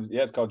 We have,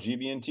 it's called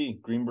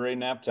GBNT, Green Beret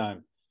Nap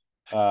Time.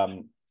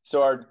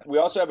 We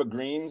also have a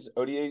greens,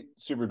 ODA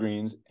Super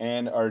Greens,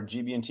 and our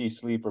GBNT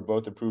Sleep are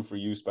both approved for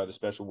use by the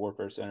Special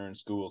Warfare Center in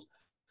schools.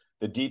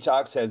 The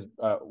detox has,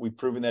 we've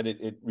proven that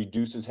it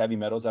reduces heavy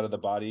metals out of the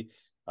body.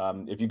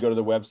 If you go to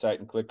the website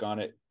and click on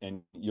it,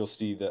 and you'll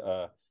see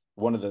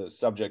one of the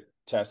subject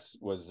tests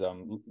was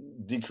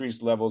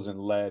decreased levels in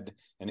lead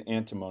and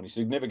antimony,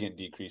 significant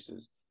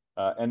decreases.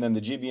 And then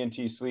the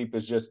GBNT Sleep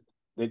is just,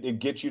 it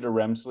gets you to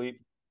REM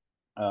sleep.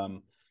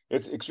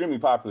 It's extremely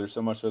popular,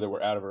 so much so that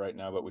we're out of it right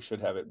now, but we should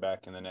have it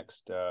back in the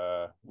next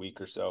week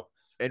or so.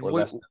 And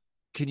what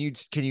can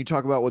you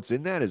talk about what's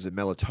in that? Is it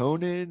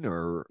melatonin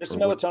or there's some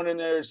melatonin in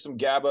there, there's some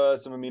GABA,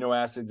 some amino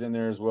acids in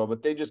there as well,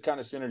 but they just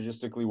kind of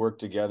synergistically work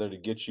together to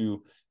get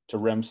you to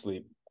REM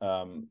sleep.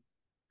 And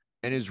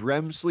is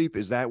REM sleep,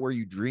 is that where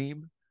you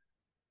dream?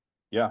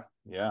 Yeah.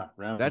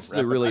 REM. That's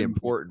the really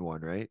important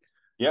one, right?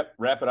 Yep,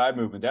 rapid eye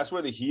movement. That's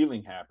where the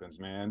healing happens,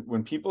 man.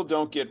 When people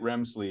don't get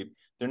REM sleep,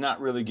 they're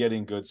not really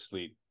getting good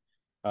sleep.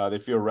 They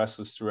feel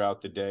restless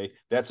throughout the day.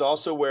 That's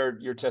also where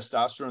your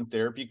testosterone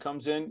therapy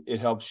comes in. It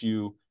helps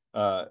you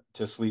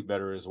to sleep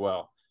better as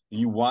well.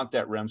 You want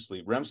that REM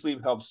sleep. REM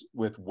sleep helps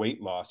with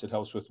weight loss. It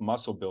helps with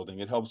muscle building.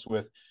 It helps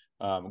with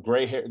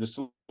gray hair, the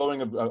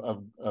slowing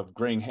of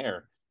graying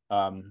hair.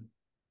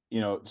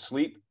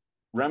 Sleep.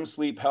 REM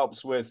sleep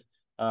helps with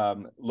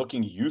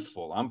looking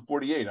youthful. I'm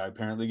 48. I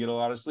apparently get a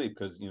lot of sleep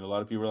because a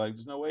lot of people are like,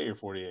 "There's no way you're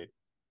 48."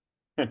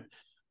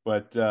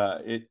 But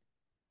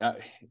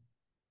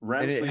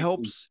REM and it sleep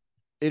helps.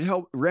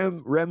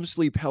 REM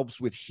sleep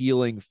helps with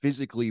healing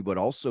physically, but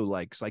also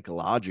like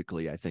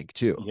psychologically, I think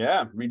too.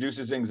 Yeah,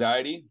 reduces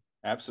anxiety.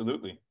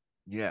 Absolutely.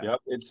 Yeah. Yep.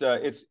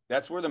 It's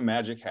that's where the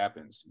magic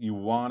happens. You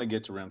want to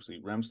get to REM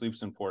sleep. REM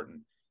sleep's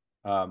important.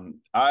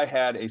 I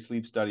had a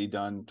sleep study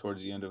done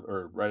towards the end of,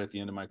 or right at the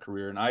end of my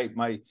career, and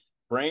my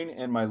brain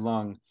and my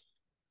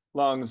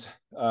lungs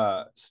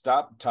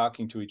stopped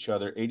talking to each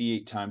other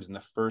 88 times in the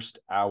first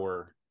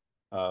hour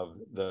of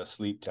the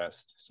sleep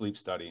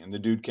study. And the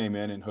dude came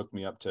in and hooked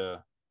me up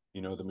to,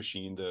 the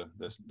machine,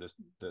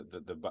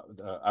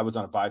 I was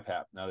on a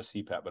BiPAP, not a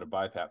CPAP, but a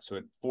BiPAP. So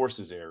it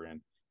forces air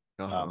in.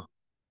 Uh-huh.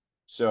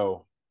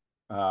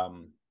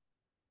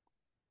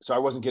 so I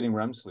wasn't getting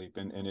REM sleep,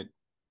 and it,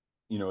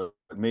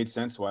 it made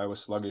sense why I was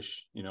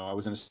sluggish. I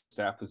was in a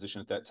staff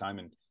position at that time,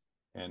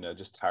 and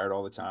just tired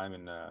all the time,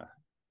 and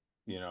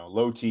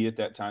low T at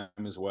that time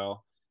as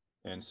well.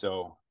 And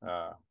so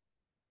I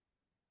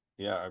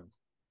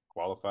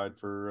qualified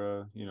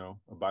for a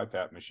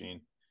BiPAP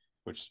machine,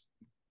 which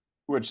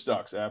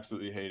sucks. I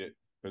absolutely hate it,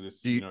 because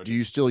it's do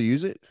you still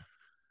use it?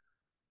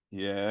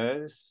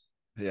 Yes.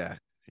 Yeah.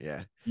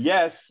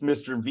 Yes,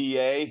 Mr.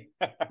 VA.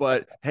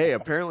 But hey,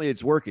 apparently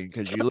it's working,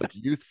 because you look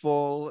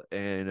youthful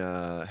and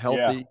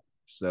healthy. Yeah.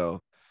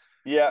 So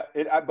Yeah,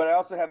 but I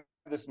also have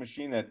this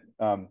machine that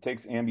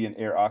takes ambient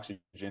air oxygen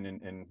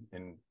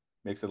and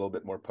makes it a little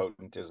bit more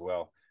potent as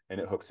well, and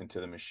it hooks into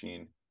the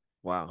machine.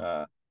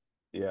 wow.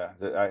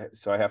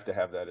 So I have to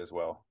have that as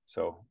well.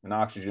 So an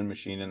oxygen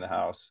machine in the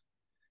house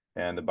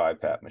and the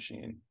BiPAP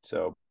machine.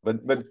 So, but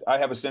I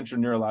have a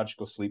central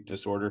neurological sleep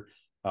disorder.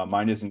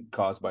 Mine isn't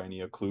caused by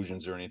any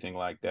occlusions or anything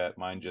like that.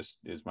 Mine just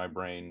is my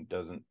brain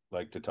doesn't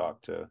like to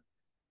talk to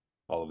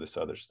all of this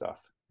other stuff.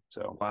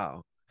 So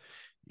Wow.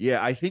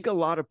 Yeah, I think a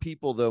lot of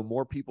people, though,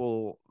 more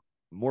people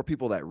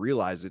that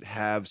realize it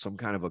have some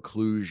kind of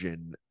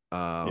occlusion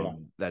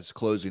that's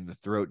closing the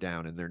throat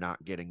down, and they're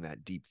not getting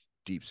that deep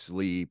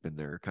sleep, and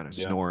they're kind of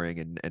snoring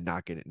and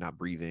not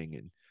breathing.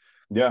 And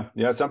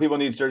yeah, some people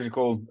need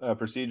surgical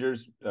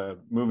procedures,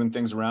 moving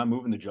things around,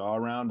 moving the jaw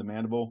around, the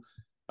mandible,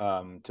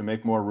 to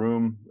make more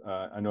room.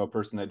 I know a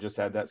person that just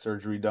had that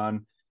surgery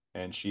done,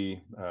 and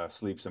she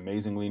sleeps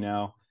amazingly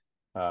now.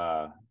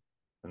 And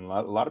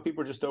a lot of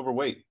people are just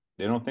overweight.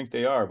 They don't think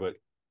they are, but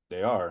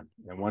they are.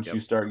 And once you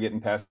start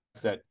getting past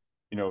that,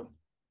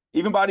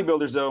 even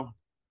bodybuilders, though,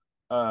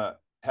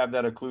 have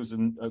that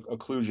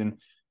occlusion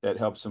that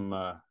helps them,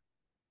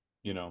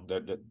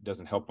 that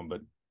doesn't help them, but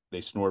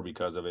they snore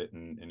because of it,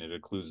 and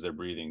it occludes their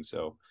breathing.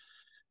 So,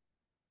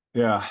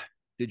 yeah.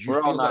 Did you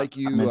feel like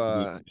you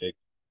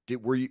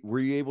were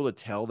you able to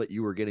tell that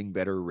you were getting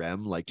better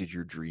REM? Like, did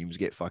your dreams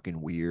get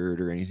fucking weird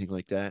or anything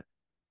like that?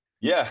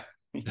 Yeah.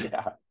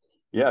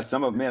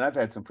 I've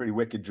had some pretty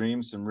wicked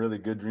dreams, some really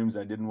good dreams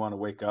I didn't want to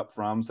wake up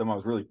from. Some I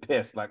was really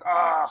pissed, like,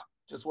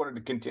 just wanted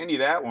to continue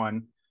that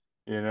one,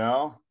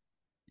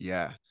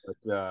 Yeah.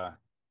 But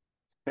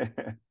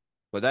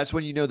But that's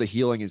when the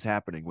healing is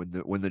happening.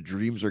 When the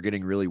dreams are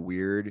getting really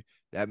weird,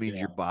 that means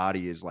your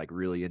body is like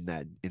really in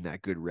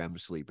that good REM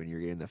sleep, and you're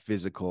getting the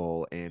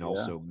physical and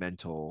also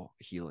mental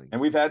healing.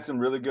 And we've had some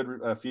really good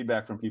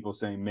feedback from people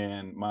saying,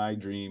 "Man, my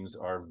dreams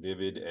are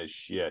vivid as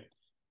shit."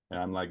 And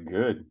I'm like,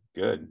 good.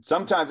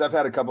 Sometimes I've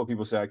had a couple of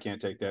people say I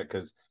can't take that,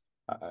 because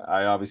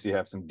I obviously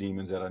have some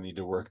demons that I need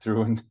to work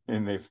through,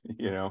 and they've,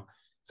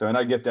 so, and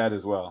I get that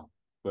as well.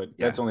 But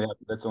that's only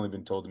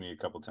been told to me a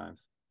couple of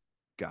times.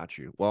 Got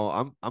you.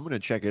 Well, I'm gonna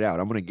check it out.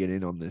 I'm gonna get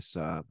in on this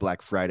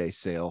Black Friday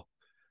sale.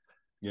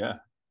 Yeah.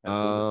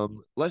 Absolutely.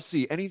 Let's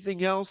see.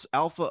 Anything else?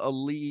 Alpha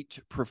Elite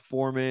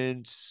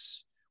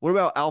Performance. What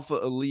about Alpha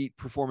Elite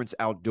Performance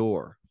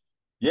Outdoor?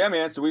 Yeah,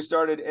 man. So we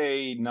started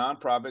a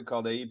nonprofit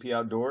called AEP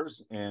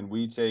Outdoors, and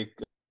we take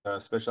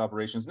special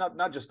operations,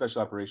 not just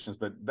special operations,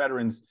 but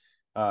veterans,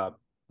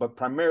 but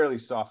primarily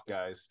soft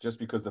guys, just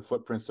because the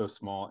footprint's so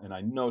small. And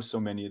I know so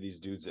many of these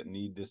dudes that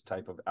need this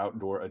type of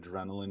outdoor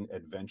adrenaline,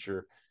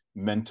 adventure,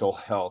 mental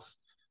health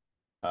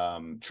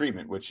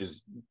treatment, which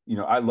is,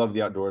 I love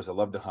the outdoors. I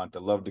love to hunt. I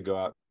love to go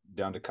out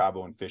down to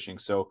Cabo and fishing.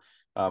 So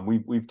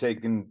we've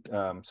taken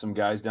some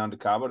guys down to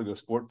Cabo to go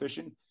sport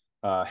fishing,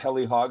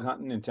 heli hog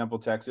hunting in Temple,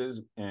 Texas.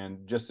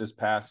 And just this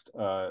past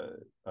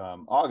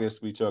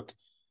August, we took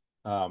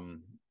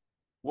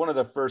one of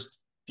the first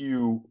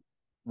few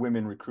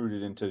women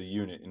recruited into the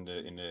unit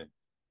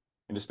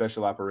into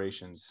special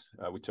operations.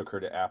 We took her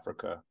to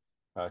Africa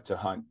to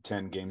hunt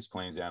 10 games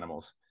plains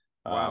animals.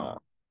 Wow.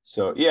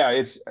 So yeah,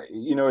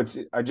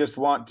 I just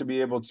want to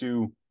be able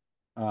to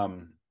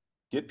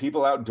get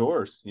people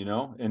outdoors,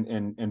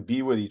 and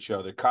be with each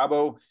other.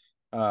 Cabo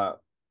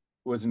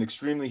was an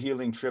extremely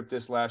healing trip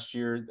this last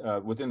year.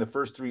 Within the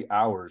first 3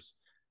 hours,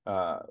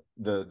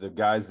 the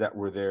guys that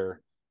were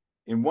there,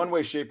 in one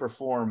way, shape, or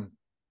form,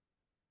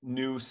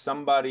 knew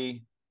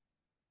somebody,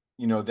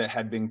 that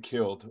had been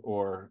killed,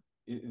 or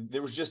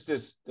there was just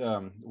this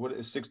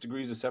 6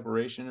 degrees of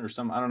separation or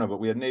some, I don't know, but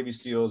we had Navy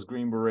SEALs,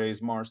 Green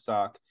Berets,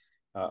 MARSOC,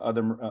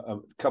 a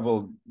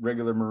couple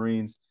regular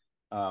Marines,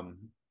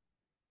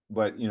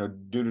 but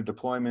due to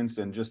deployments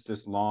and just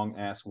this long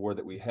ass war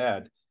that we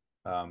had,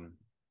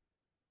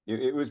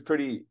 it was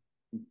pretty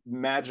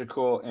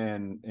magical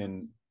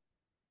and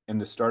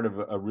the start of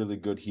a really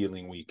good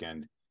healing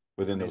weekend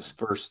within those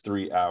first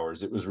 3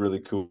 hours. It was really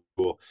cool.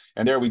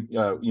 And there we,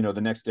 the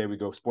next day we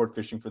go sport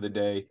fishing for the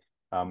day.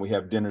 We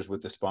have dinners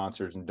with the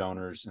sponsors and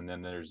donors, and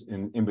then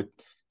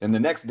and the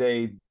next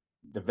day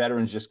the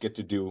veterans just get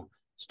to do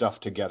stuff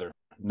together.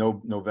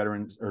 No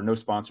veterans or no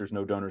sponsors,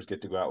 no donors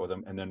get to go out with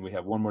them. And then we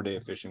have one more day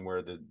of fishing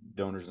where the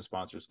donors and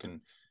sponsors can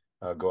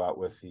go out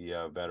with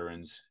the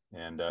veterans.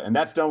 And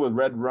that's done with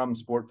Red Rum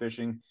Sport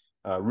Fishing.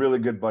 Really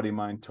good buddy of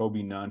mine,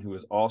 Toby Nunn, who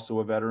is also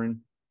a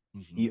veteran.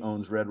 Mm-hmm. He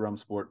owns Red Rum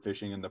Sport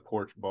Fishing in the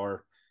Porch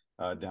Bar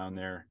down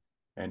there.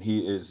 and he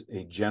is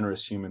a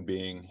generous human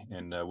being,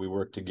 and we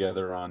work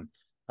together on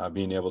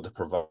being able to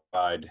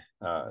provide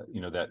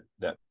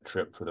that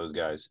trip for those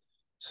guys.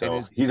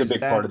 And So he's a big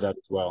part of that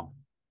as well.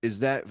 Is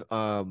that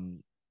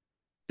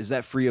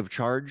free of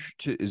charge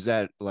is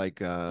that like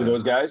to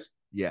those guys?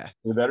 Yeah.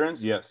 The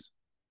veterans? Yes.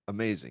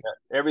 Amazing.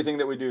 Everything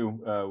that we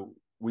do,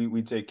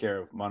 we take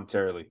care of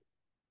monetarily.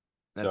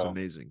 That's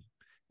amazing.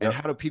 And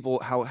how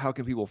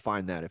can people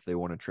find that if they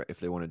want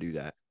to do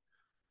that?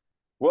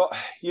 Well,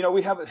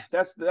 we have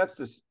that's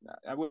this.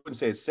 I wouldn't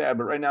say it's sad,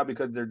 but right now,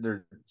 because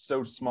they're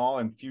so small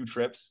and few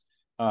trips,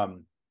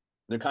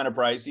 they're kind of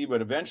pricey.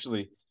 But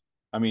eventually,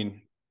 I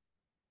mean,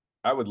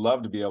 I would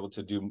love to be able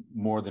to do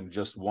more than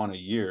just one a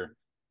year.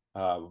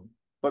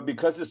 But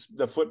because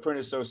the footprint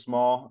is so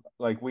small,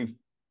 like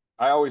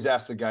I always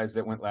ask the guys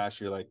that went last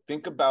year, like,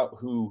 think about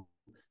who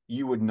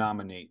you would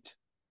nominate.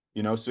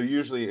 So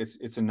usually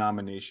it's a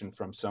nomination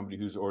from somebody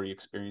who's already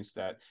experienced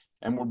that,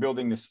 and we're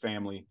building this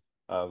family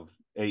of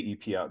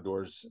AEP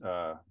Outdoors,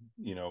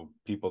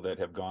 people that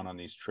have gone on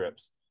these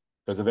trips.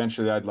 Because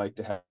eventually I'd like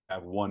to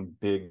have one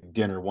big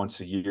dinner once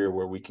a year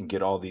where we can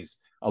get all these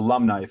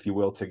alumni, if you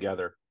will,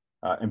 together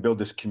and build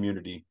this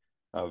community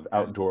of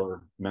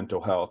outdoor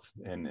mental health,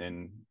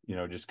 and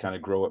just kind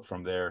of grow it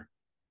from there.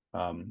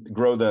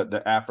 Grow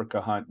the Africa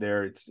hunt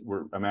there.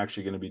 I'm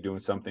actually going to be doing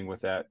something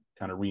with that,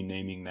 kind of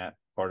renaming that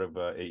part of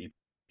AEP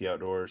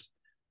Outdoors,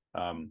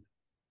 and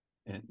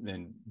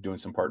then doing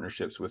some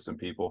partnerships with some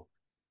people.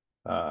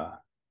 I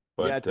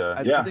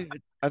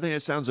think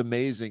it sounds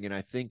amazing, and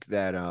I think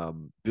that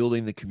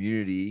building the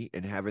community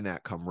and having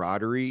that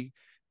camaraderie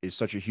is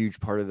such a huge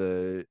part of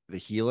the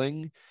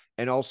healing.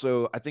 And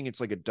also, I think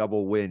it's like a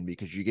double win,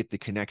 because you get the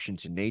connection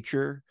to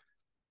nature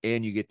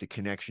and you get the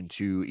connection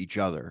to each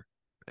other.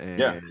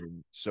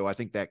 And so I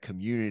think that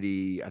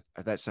community,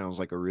 that sounds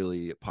like a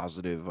really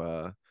positive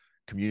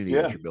community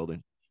that you're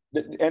building.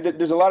 And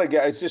there's a lot of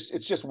guys.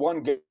 It's just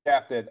one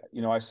gap that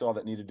I saw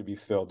that needed to be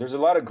filled. There's a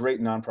lot of great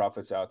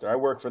nonprofits out there. I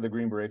work for the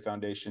Green Beret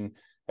Foundation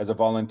as a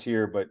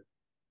volunteer, but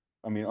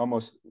I mean,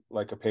 almost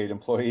like a paid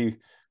employee.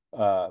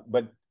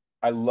 But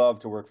I love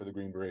to work for the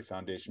Green Beret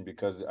Foundation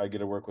because I get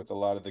to work with a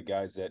lot of the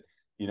guys that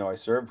I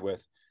served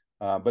with.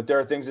 But there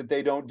are things that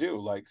they don't do,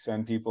 like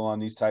send people on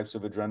these types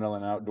of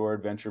adrenaline outdoor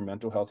adventure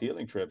mental health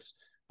healing trips.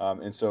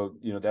 And so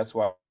that's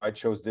why I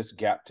chose this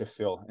gap to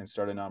fill and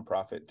start a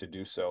nonprofit to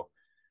do so.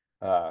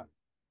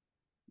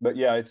 But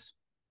yeah, it's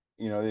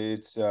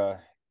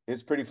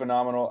pretty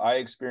phenomenal. I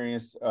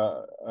experienced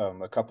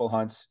a couple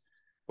hunts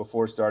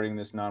before starting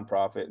this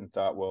nonprofit and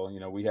thought, well,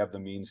 we have the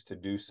means to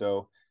do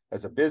so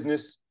as a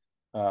business.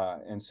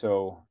 And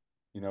so,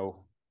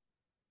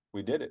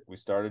 we did it. We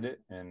started it,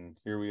 and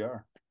here we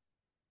are.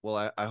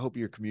 Well, I hope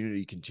your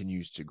community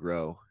continues to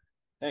grow.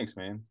 Thanks,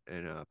 man.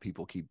 And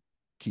people keep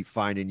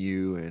finding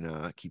you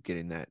and keep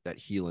getting that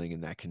healing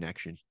and that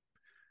connection.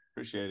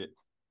 Appreciate it.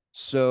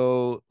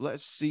 So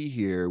let's see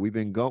here. We've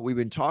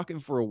been talking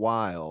for a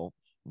while.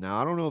 Now,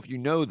 I don't know if you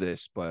know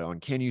this, but on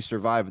Can You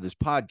Survive This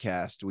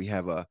podcast, we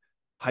have a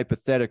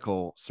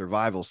hypothetical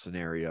survival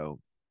scenario.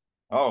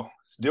 Oh,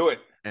 let's do it.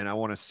 And I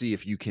want to see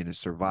if you can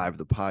survive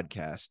the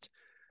podcast.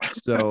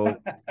 So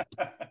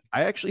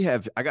I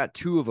got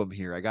two of them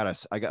here. I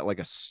got like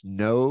a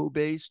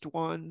snow-based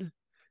one,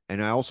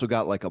 and I also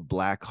got like a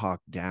Black Hawk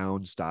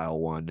Down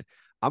style one.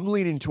 I'm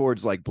leaning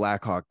towards like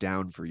Black Hawk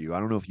Down for you. I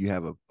don't know if you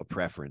have a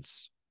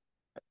preference.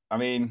 I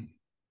mean,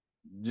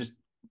 just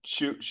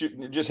shoot,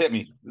 just hit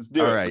me. Let's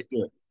do it. All right. Let's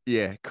do it.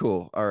 Yeah,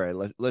 cool. All right,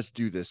 let's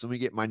do this. Let me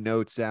get my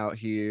notes out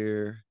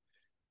here,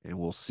 and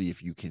we'll see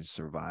if you can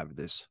survive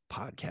this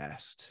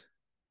podcast.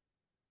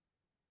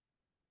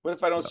 What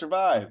if I don't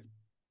survive?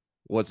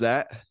 What's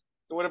that?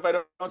 So what if I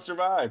don't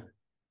survive?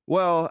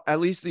 Well,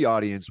 at least the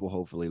audience will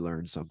hopefully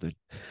learn something.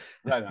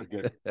 Right on.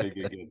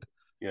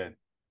 Good.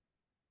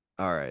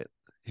 All right,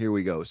 here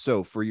we go.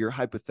 So for your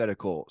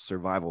hypothetical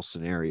survival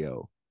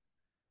scenario,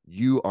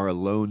 you are a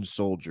lone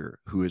soldier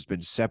who has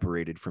been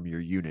separated from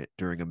your unit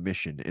during a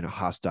mission in a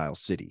hostile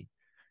city.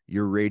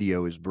 Your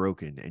radio is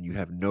broken and you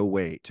have no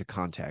way to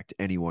contact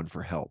anyone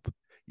for help.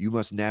 You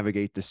must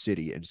navigate the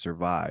city and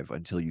survive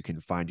until you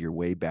can find your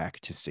way back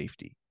to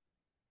safety.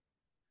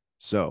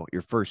 So,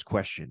 your first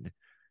question,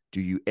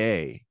 do you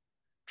A,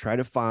 try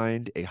to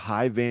find a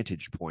high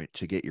vantage point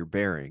to get your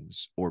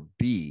bearings, or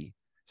B,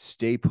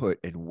 stay put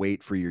and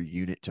wait for your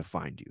unit to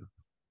find you?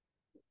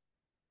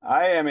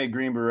 I am a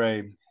Green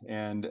Beret,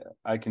 and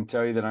I can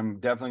tell you that I'm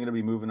definitely going to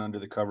be moving under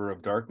the cover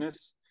of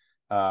darkness.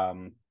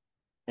 And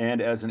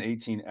as an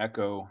 18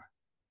 Echo,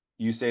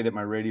 you say that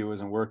my radio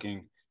isn't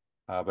working,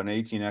 but an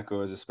 18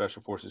 Echo is a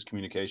Special Forces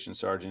communication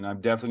sergeant.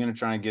 I'm definitely going to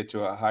try and get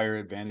to a higher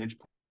advantage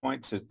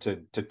point to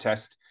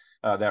test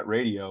that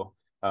radio.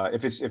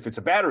 If it's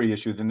a battery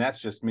issue, then that's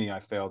just me. I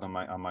failed on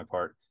my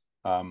part.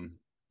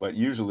 But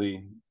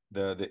usually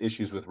the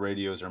issues with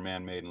radios are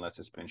man-made unless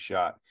it's been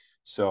shot.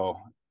 So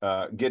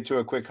get to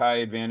a quick high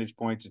advantage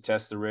point to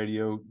test the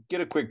radio,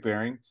 get a quick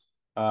bearing.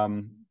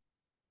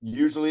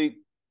 Usually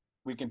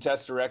we can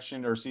test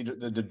direction or see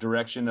the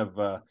direction of,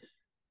 the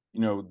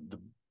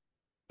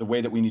way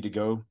that we need to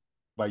go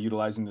by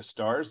utilizing the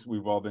stars.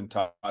 We've all been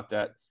taught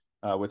that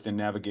within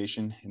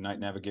navigation and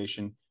night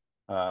navigation,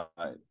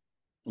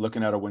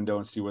 looking out a window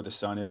and see where the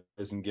sun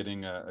is and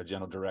getting a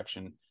general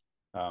direction.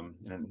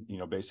 And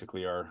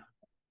basically our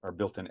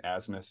built-in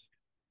azimuth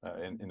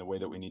in the way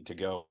that we need to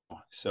go.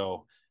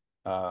 So,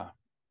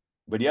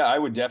 but yeah, I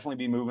would definitely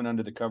be moving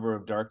under the cover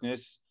of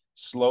darkness,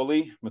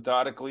 slowly,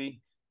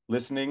 methodically,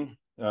 listening.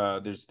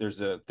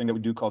 There's a thing that we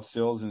do called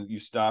sills, and you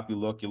stop, you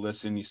look, you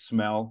listen, you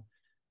smell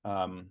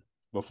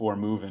before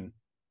moving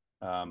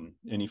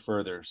any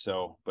further.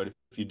 So, but if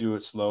you do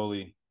it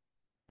slowly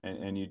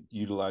and you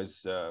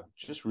utilize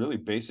just really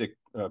basic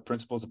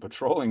principles of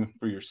patrolling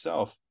for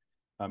yourself,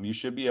 you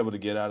should be able to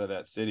get out of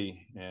that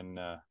city. And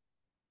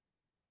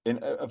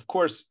of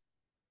course,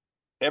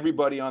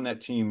 everybody on that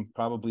team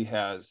probably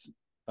has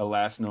a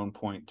last known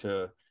point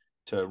to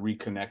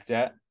reconnect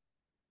at.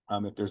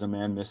 If there's a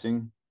man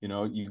missing,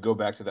 you go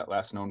back to that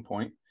last known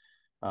point.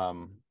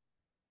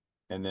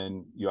 And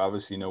then you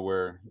obviously know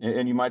where,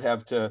 and you might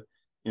have to,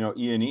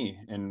 E&E,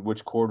 and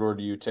which corridor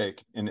do you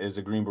take? And as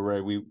a Green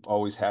Beret, we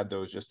always had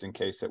those just in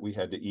case that we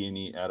had to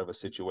E&E out of a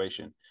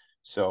situation.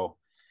 So,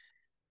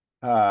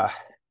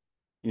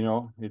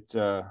 it's,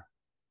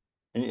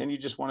 and you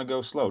just want to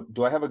go slow.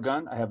 Do I have a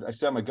gun? I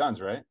still have my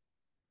guns, right?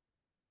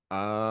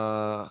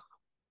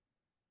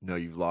 No,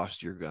 you've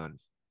lost your gun.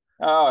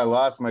 Oh, I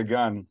lost my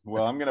gun.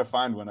 Well, I'm gonna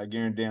find one. I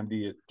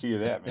guarantee you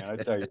that, man. I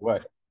tell you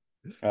what.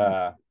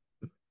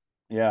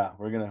 Yeah,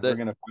 we're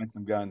gonna find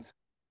some guns.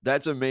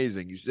 That's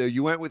amazing. So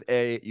you went with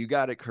A, you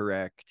got it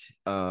correct.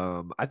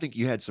 I think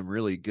you had some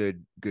really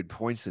good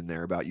points in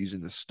there about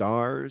using the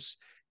stars,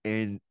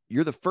 and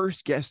you're the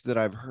first guest that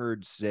I've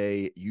heard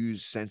say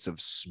use sense of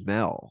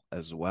smell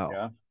as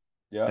well.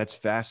 Yeah. That's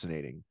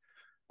fascinating.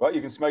 Well, you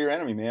can smell your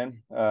enemy,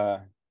 man.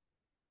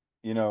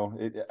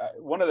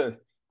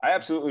 I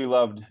absolutely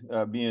loved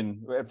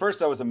being, at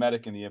first I was a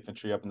medic in the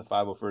infantry up in the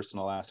 501st in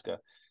Alaska,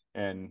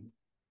 and,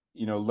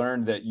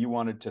 learned that you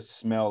wanted to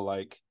smell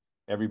like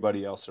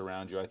everybody else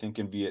around you. I think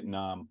in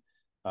Vietnam,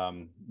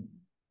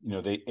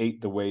 they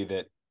ate the way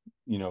that,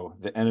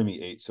 the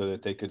enemy ate so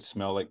that they could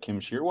smell like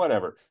kimchi or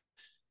whatever.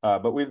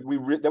 But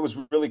that was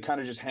really kind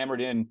of just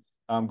hammered in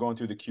going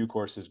through the Q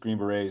courses, Green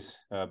Berets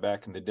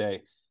back in the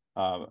day,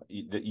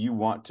 that you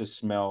want to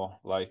smell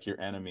like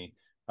your enemy.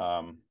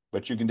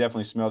 But you can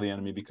definitely smell the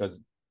enemy because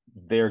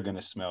they're going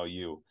to smell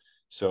you.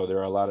 So there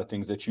are a lot of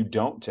things that you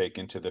don't take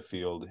into the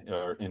field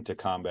or into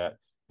combat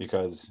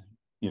because,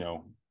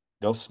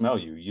 they'll smell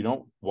you. You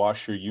don't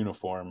wash your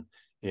uniform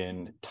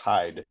in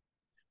Tide.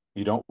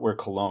 You don't wear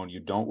cologne.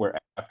 You don't wear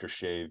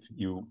aftershave.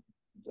 You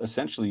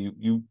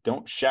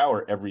don't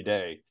shower every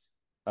day.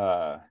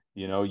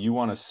 You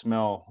want to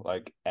smell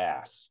like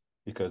ass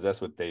because that's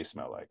what they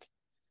smell like.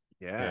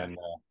 Yeah.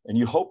 And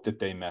you hope that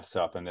they mess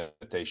up and that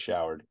they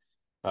showered.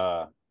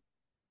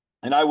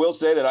 And I will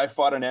say that I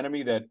fought an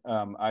enemy that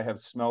I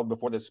have smelled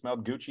before that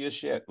smelled Gucci as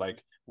shit.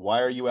 Like,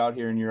 why are you out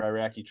here in your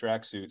Iraqi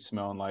tracksuit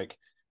smelling like,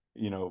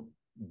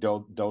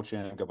 Dolce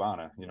and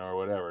Gabbana, or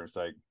whatever? It's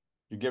like,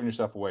 you're giving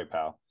yourself away,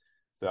 pal.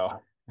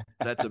 So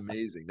that's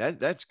amazing.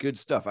 That's good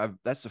stuff.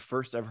 That's the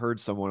first I've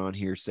heard someone on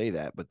here say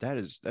that, but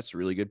that's a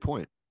really good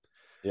point.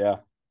 Yeah.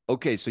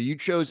 Okay, so you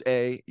chose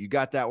A, you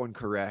got that one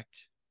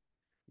correct.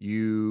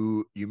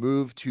 You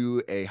move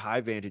to a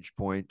high vantage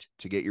point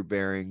to get your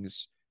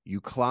bearings.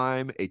 You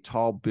climb a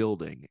tall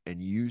building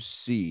and you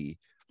see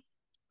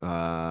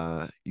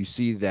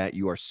that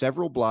you are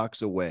several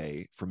blocks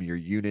away from your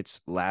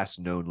unit's last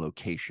known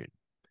location.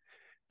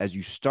 As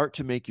you start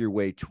to make your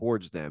way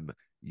towards them,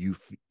 you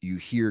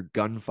hear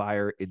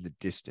gunfire in the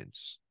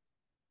distance.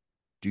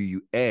 Do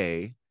you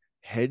A,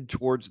 head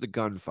towards the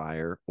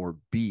gunfire, or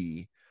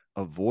B,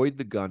 avoid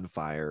the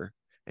gunfire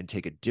and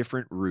take a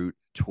different route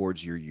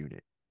towards your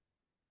unit?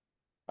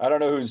 I don't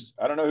know who's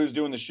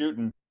doing the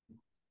shooting,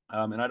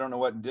 and I don't know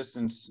what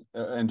distance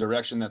and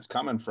direction that's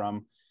coming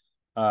from.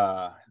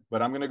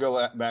 But I'm going to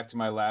go back to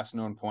my last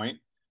known point,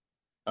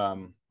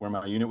 where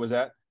my unit was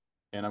at,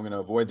 and I'm going to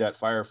avoid that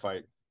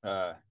firefight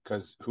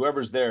because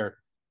whoever's there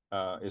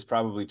is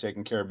probably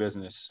taking care of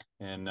business.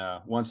 And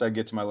once I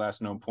get to my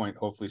last known point,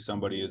 hopefully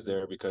somebody is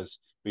there because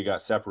we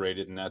got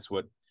separated, and that's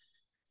what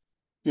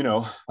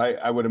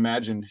I would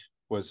imagine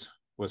was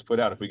put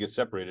out. If we get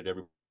separated,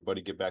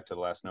 everybody get back to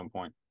the last known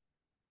point.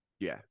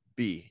 Yeah,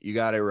 B, you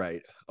got it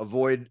right.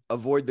 Avoid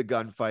the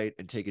gunfight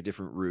and take a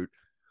different route.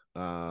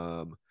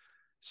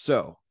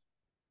 So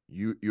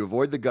you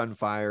avoid the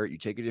gunfire, you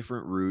take a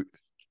different route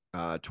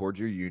towards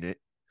your unit.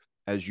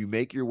 As you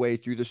make your way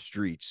through the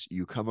streets,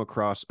 you come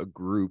across a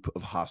group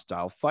of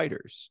hostile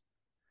fighters.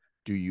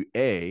 Do you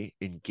A,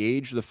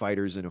 engage the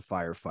fighters in a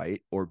firefight,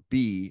 or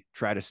B,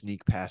 try to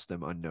sneak past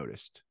them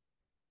unnoticed?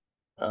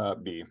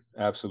 B,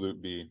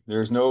 absolute B.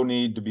 There's no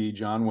need to be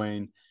John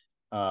Wayne.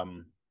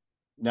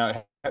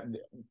 Now,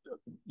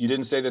 you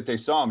didn't say that they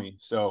saw me,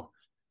 so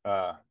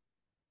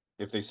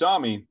if they saw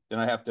me, then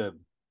I have to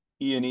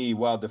E&E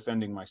while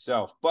defending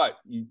myself. But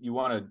you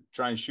want to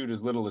try and shoot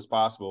as little as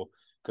possible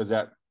because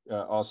that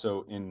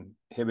also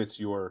inhibits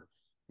your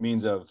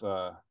means of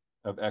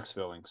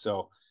exfilling.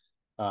 So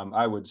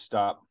I would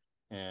stop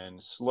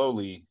and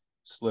slowly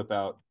slip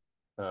out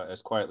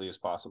as quietly as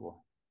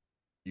possible.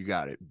 You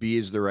got it. B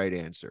is the right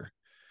answer.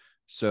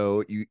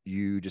 So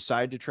you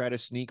decide to try to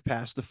sneak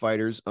past the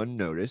fighters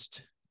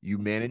unnoticed. You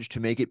manage to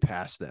make it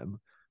past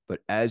them, but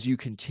as you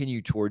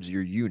continue towards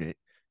your unit,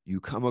 you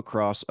come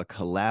across a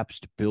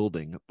collapsed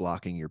building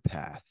blocking your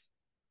path.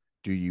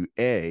 Do you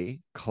A,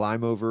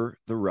 climb over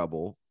the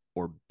rubble,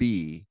 or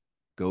B,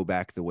 go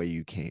back the way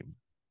you came?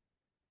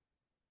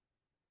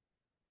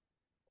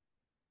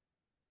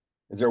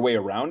 Is there a way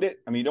around it?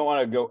 I mean, you don't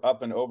want to go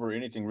up and over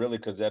anything really,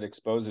 because that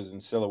exposes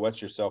and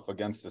silhouettes yourself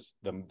against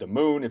the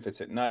moon if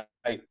it's at night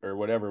or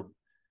whatever.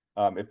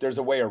 If there's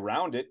a way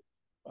around it,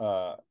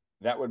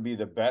 that would be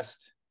the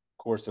best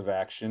course of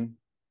action,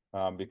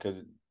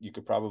 because you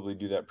could probably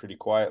do that pretty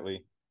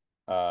quietly.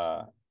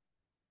 I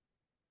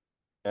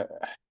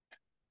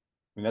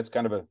mean, that's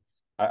kind of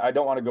I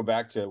don't want to go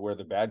back to where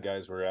the bad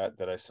guys were at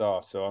that I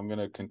saw. So I'm going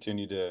to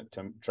continue to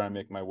try and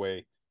make my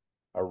way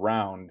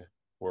around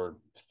or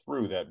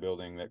through that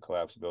building, that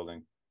collapsed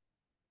building.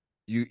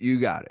 You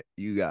got it.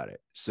 You got it.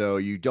 So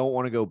you don't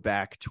want to go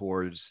back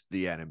towards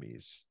the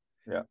enemies.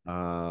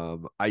 Yeah.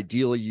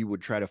 Ideally, you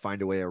would try to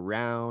find a way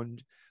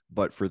around,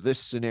 but for this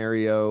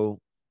scenario,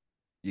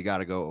 you got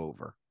to go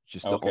over.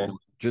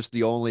 Just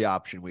the only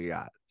option we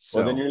got. So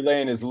well, then you're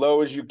laying as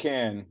low as you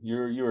can.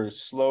 You're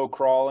slow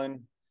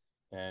crawling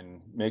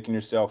and making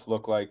yourself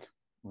look like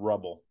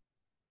rubble.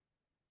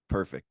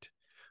 Perfect.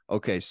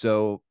 Okay,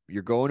 so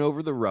you're going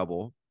over the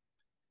rubble.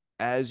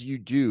 As you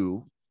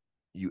do,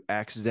 you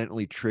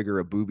accidentally trigger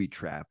a booby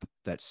trap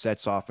that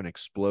sets off an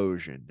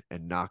explosion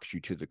and knocks you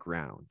to the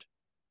ground.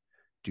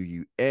 Do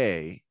you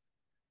A,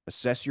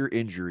 assess your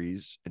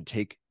injuries and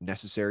take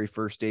necessary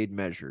first aid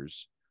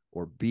measures,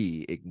 or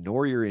B,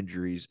 ignore your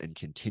injuries and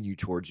continue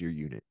towards your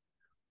unit?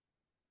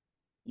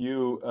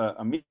 You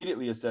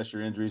immediately assess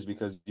your injuries,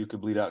 because you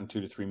could bleed out in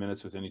 2 to 3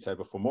 minutes with any type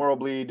of femoral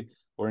bleed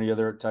or any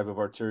other type of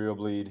arterial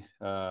bleed.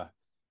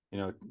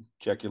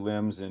 Check your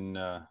limbs and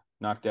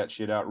knock that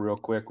shit out real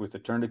quick with a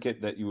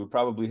tourniquet that you would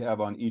probably have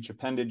on each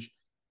appendage.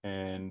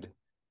 And,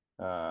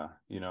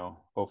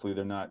 hopefully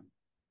they're not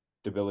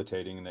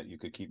debilitating and that you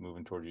could keep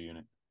moving towards your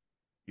unit.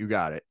 You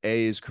got it.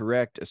 A is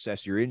correct.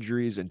 Assess your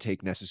injuries and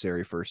take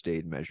necessary first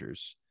aid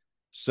measures.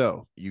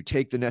 So you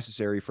take the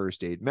necessary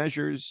first aid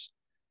measures,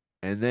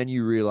 and then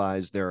you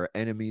realize there are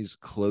enemies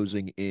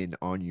closing in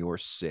on your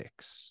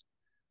 6.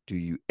 Do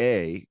you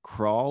A,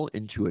 crawl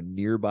into a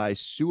nearby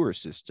sewer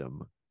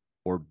system,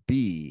 or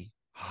B,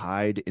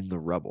 hide in the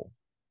rubble?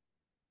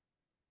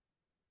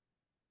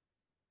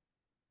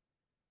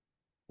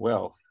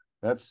 Well,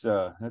 that's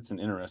an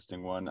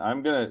interesting one.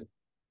 I'm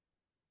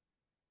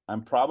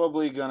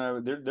probably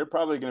gonna they're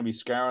probably gonna be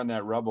scouring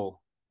that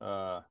rubble.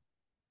 So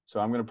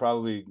I'm gonna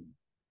probably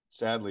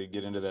sadly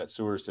get into that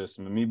sewer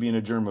system. And me being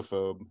a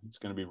germaphobe, it's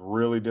gonna be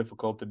really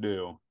difficult to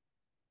do.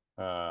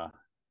 But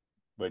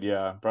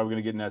yeah, I'm probably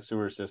gonna get in that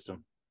sewer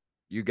system.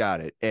 You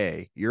got it.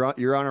 A, you're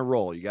on a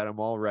roll. You got them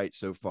all right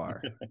so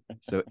far.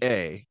 So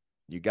A,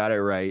 you got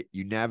it right.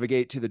 You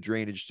navigate to the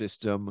drainage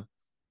system.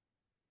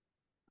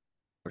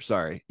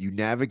 You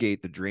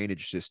navigate the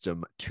drainage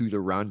system to the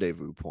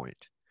rendezvous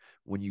point.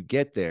 When you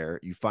get there,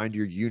 you find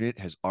your unit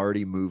has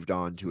already moved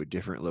on to a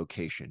different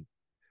location.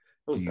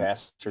 Those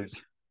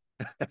bastards.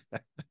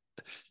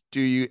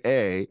 Do you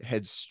A,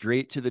 head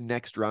straight to the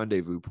next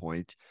rendezvous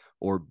point,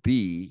 or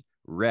B,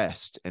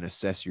 rest and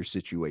assess your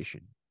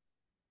situation?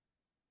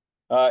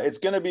 It's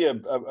going to be a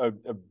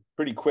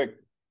pretty quick,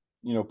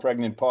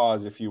 pregnant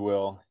pause, if you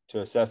will, to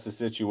assess the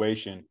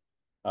situation.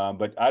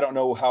 But I don't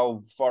know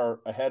how far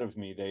ahead of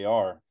me they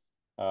are.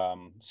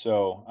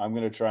 So I'm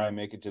going to try and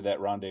make it to that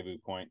rendezvous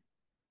point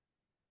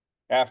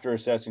after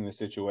assessing the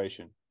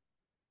situation.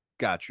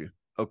 Got you.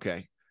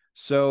 Okay.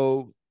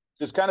 So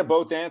just kind of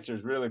both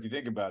answers, really, if you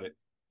think about it.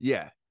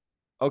 Yeah.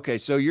 Okay.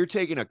 So you're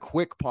taking a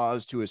quick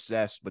pause to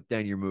assess, but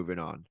then you're moving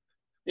on.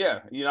 Yeah.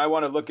 I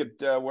want to look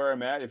at where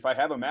I'm at. If I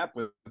have a map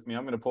with me,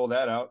 I'm going to pull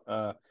that out.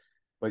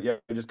 But yeah,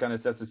 just kind of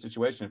assess the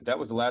situation. If that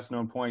was the last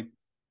known point,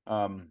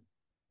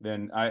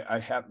 then I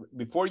have,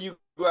 before you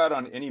go out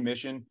on any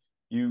mission,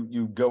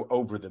 you go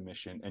over the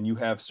mission and you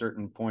have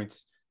certain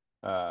points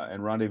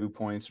and rendezvous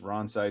points,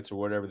 ron sites, or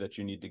whatever that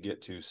you need to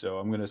get to. So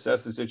I'm going to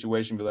assess the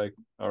situation, be like,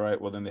 all right,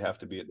 well, then they have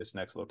to be at this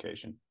next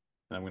location,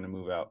 and I'm going to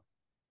move out.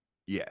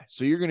 Yeah.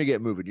 So you're going to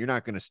get moving. You're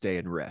not going to stay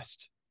and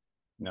rest.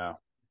 No.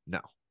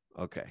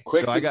 Okay.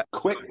 Quick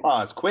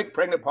pause. Quick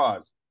pregnant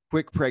pause.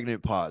 Quick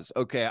pregnant pause.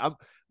 Okay.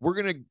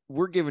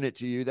 We're giving it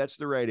to you. That's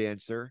the right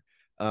answer.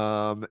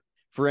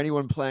 For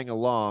anyone playing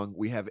along,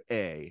 we have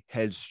A,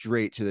 head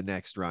straight to the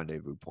next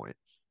rendezvous point.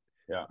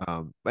 Yeah.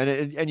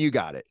 And you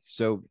got it.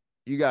 So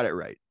you got it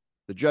right.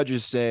 The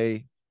judges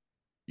say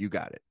you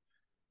got it.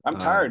 I'm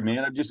tired,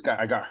 man.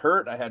 I got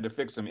hurt. I had to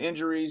fix some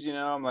injuries.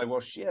 I'm like, well,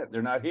 shit,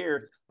 they're not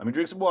here. Let me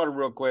drink some water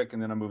real quick,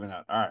 and then I'm moving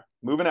out. All right,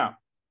 moving out.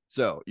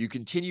 So you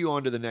continue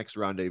on to the next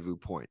rendezvous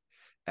point.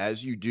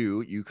 As you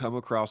do, you come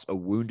across a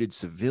wounded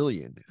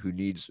civilian who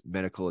needs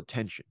medical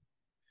attention.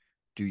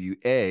 Do you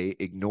A,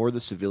 ignore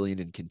the civilian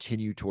and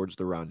continue towards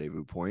the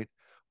rendezvous point,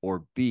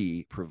 or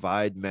B,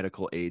 provide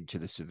medical aid to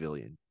the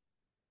civilian?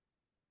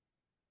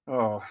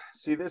 Oh,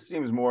 see, this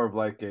seems more of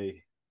like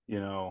a,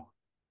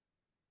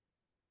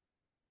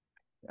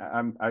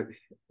 I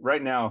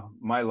right now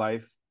my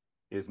life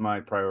is my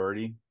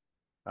priority.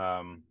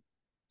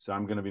 So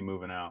I'm going to be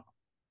moving out.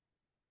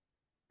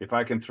 If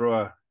I can throw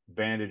a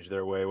bandage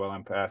their way while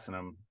I'm passing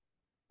them,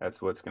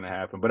 that's what's going to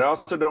happen. But I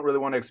also don't really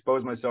want to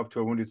expose myself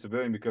to a wounded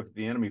civilian, because if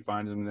the enemy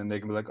finds him, then they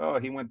can be like, oh,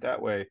 he went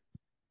that way.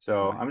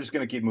 So Right. I'm just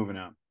going to keep moving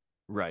out.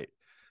 Right.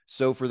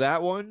 So for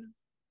that one,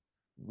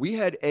 we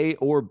had A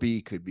or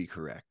B could be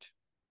correct.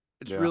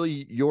 It's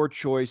really your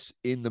choice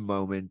in the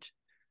moment.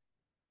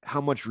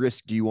 How much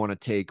risk do you want to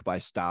take by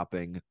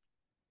stopping?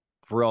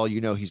 For all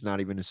you know, he's not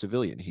even a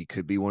civilian. He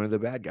could be one of the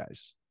bad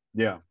guys.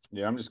 Yeah.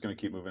 I'm just going to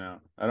keep moving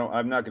out.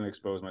 I'm not going to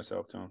expose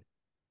myself to him.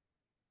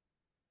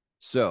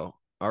 So,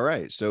 all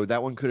right. So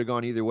that one could have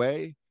gone either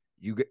way.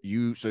 You get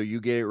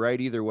it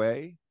right either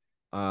way.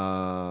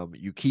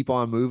 You keep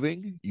on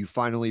moving. You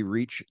finally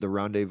reach the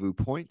rendezvous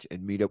point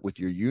and meet up with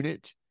your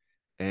unit.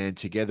 And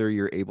together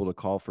you're able to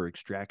call for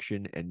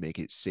extraction and make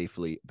it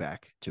safely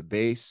back to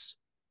base.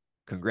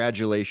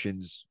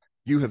 Congratulations.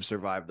 You have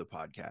survived the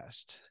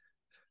podcast.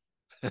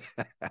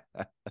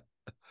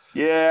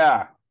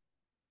 Yeah.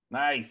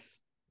 Nice.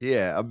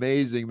 Yeah,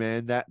 amazing,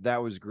 man.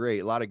 That was great.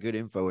 A lot of good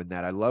info in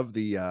that. I love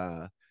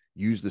the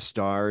use the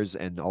stars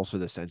and also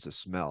the sense of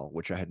smell,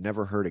 which I had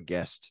never heard a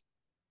guest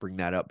bring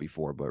that up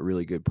before, but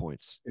really good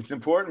points. It's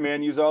important,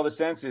 man. Use all the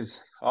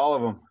senses, all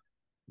of them.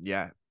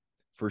 Yeah,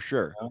 for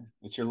sure.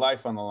 It's your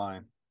life on the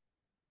line.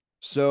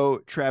 So,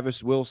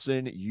 Travis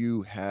Wilson,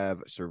 you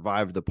have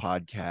survived the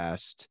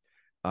podcast.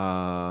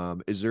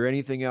 Is there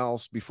anything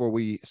else before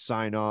we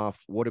sign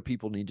off? What do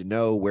people need to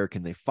know? Where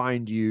can they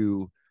find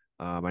you?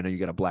 I know you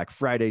got a Black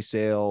Friday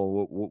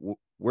sale.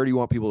 Where do you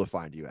want people to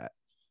find you at?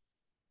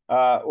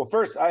 Well,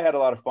 first, I had a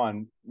lot of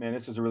fun, man.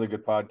 This was a really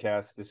good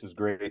podcast. This was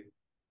great.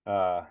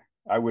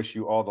 I wish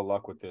you all the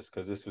luck with this,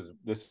 because this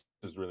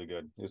was really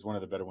good. It's one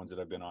of the better ones that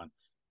I've been on.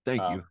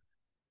 Thank you.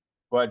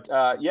 But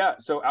yeah,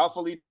 so Alpha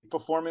Elite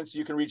Performance,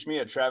 you can reach me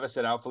at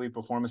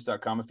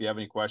travis@alphaeliteperformance.com if you have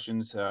any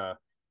questions, or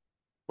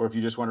if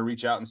you just want to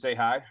reach out and say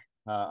hi,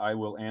 I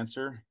will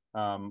answer.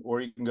 Or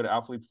you can go to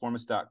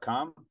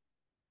alphaeliteperformance.com.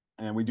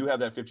 And we do have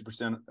that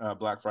 50%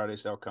 Black Friday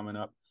sale coming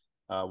up,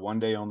 one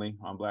day only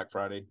on Black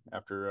Friday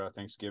after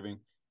Thanksgiving.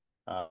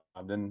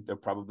 Then there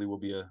probably will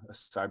be a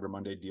Cyber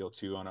Monday deal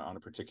too on a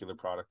particular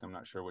product. I'm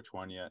not sure which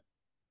one yet.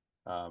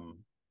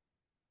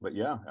 But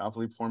yeah,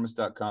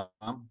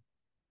 alphaeliteperformance.com.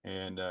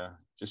 And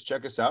just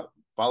check us out.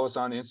 Follow us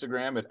on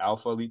Instagram at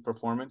Alpha Elite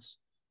Performance.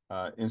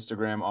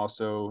 Instagram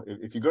also,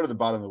 if you go to the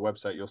bottom of the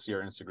website, you'll see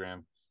our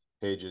Instagram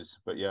pages.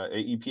 But yeah,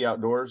 AEP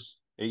Outdoors,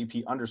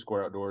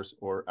 AEP_Outdoors,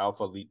 or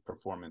Alpha Elite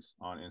Performance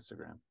on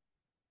Instagram.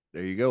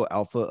 There you go,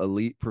 Alpha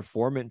Elite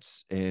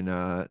Performance.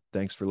 And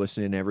thanks for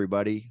listening,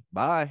 everybody.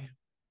 Bye.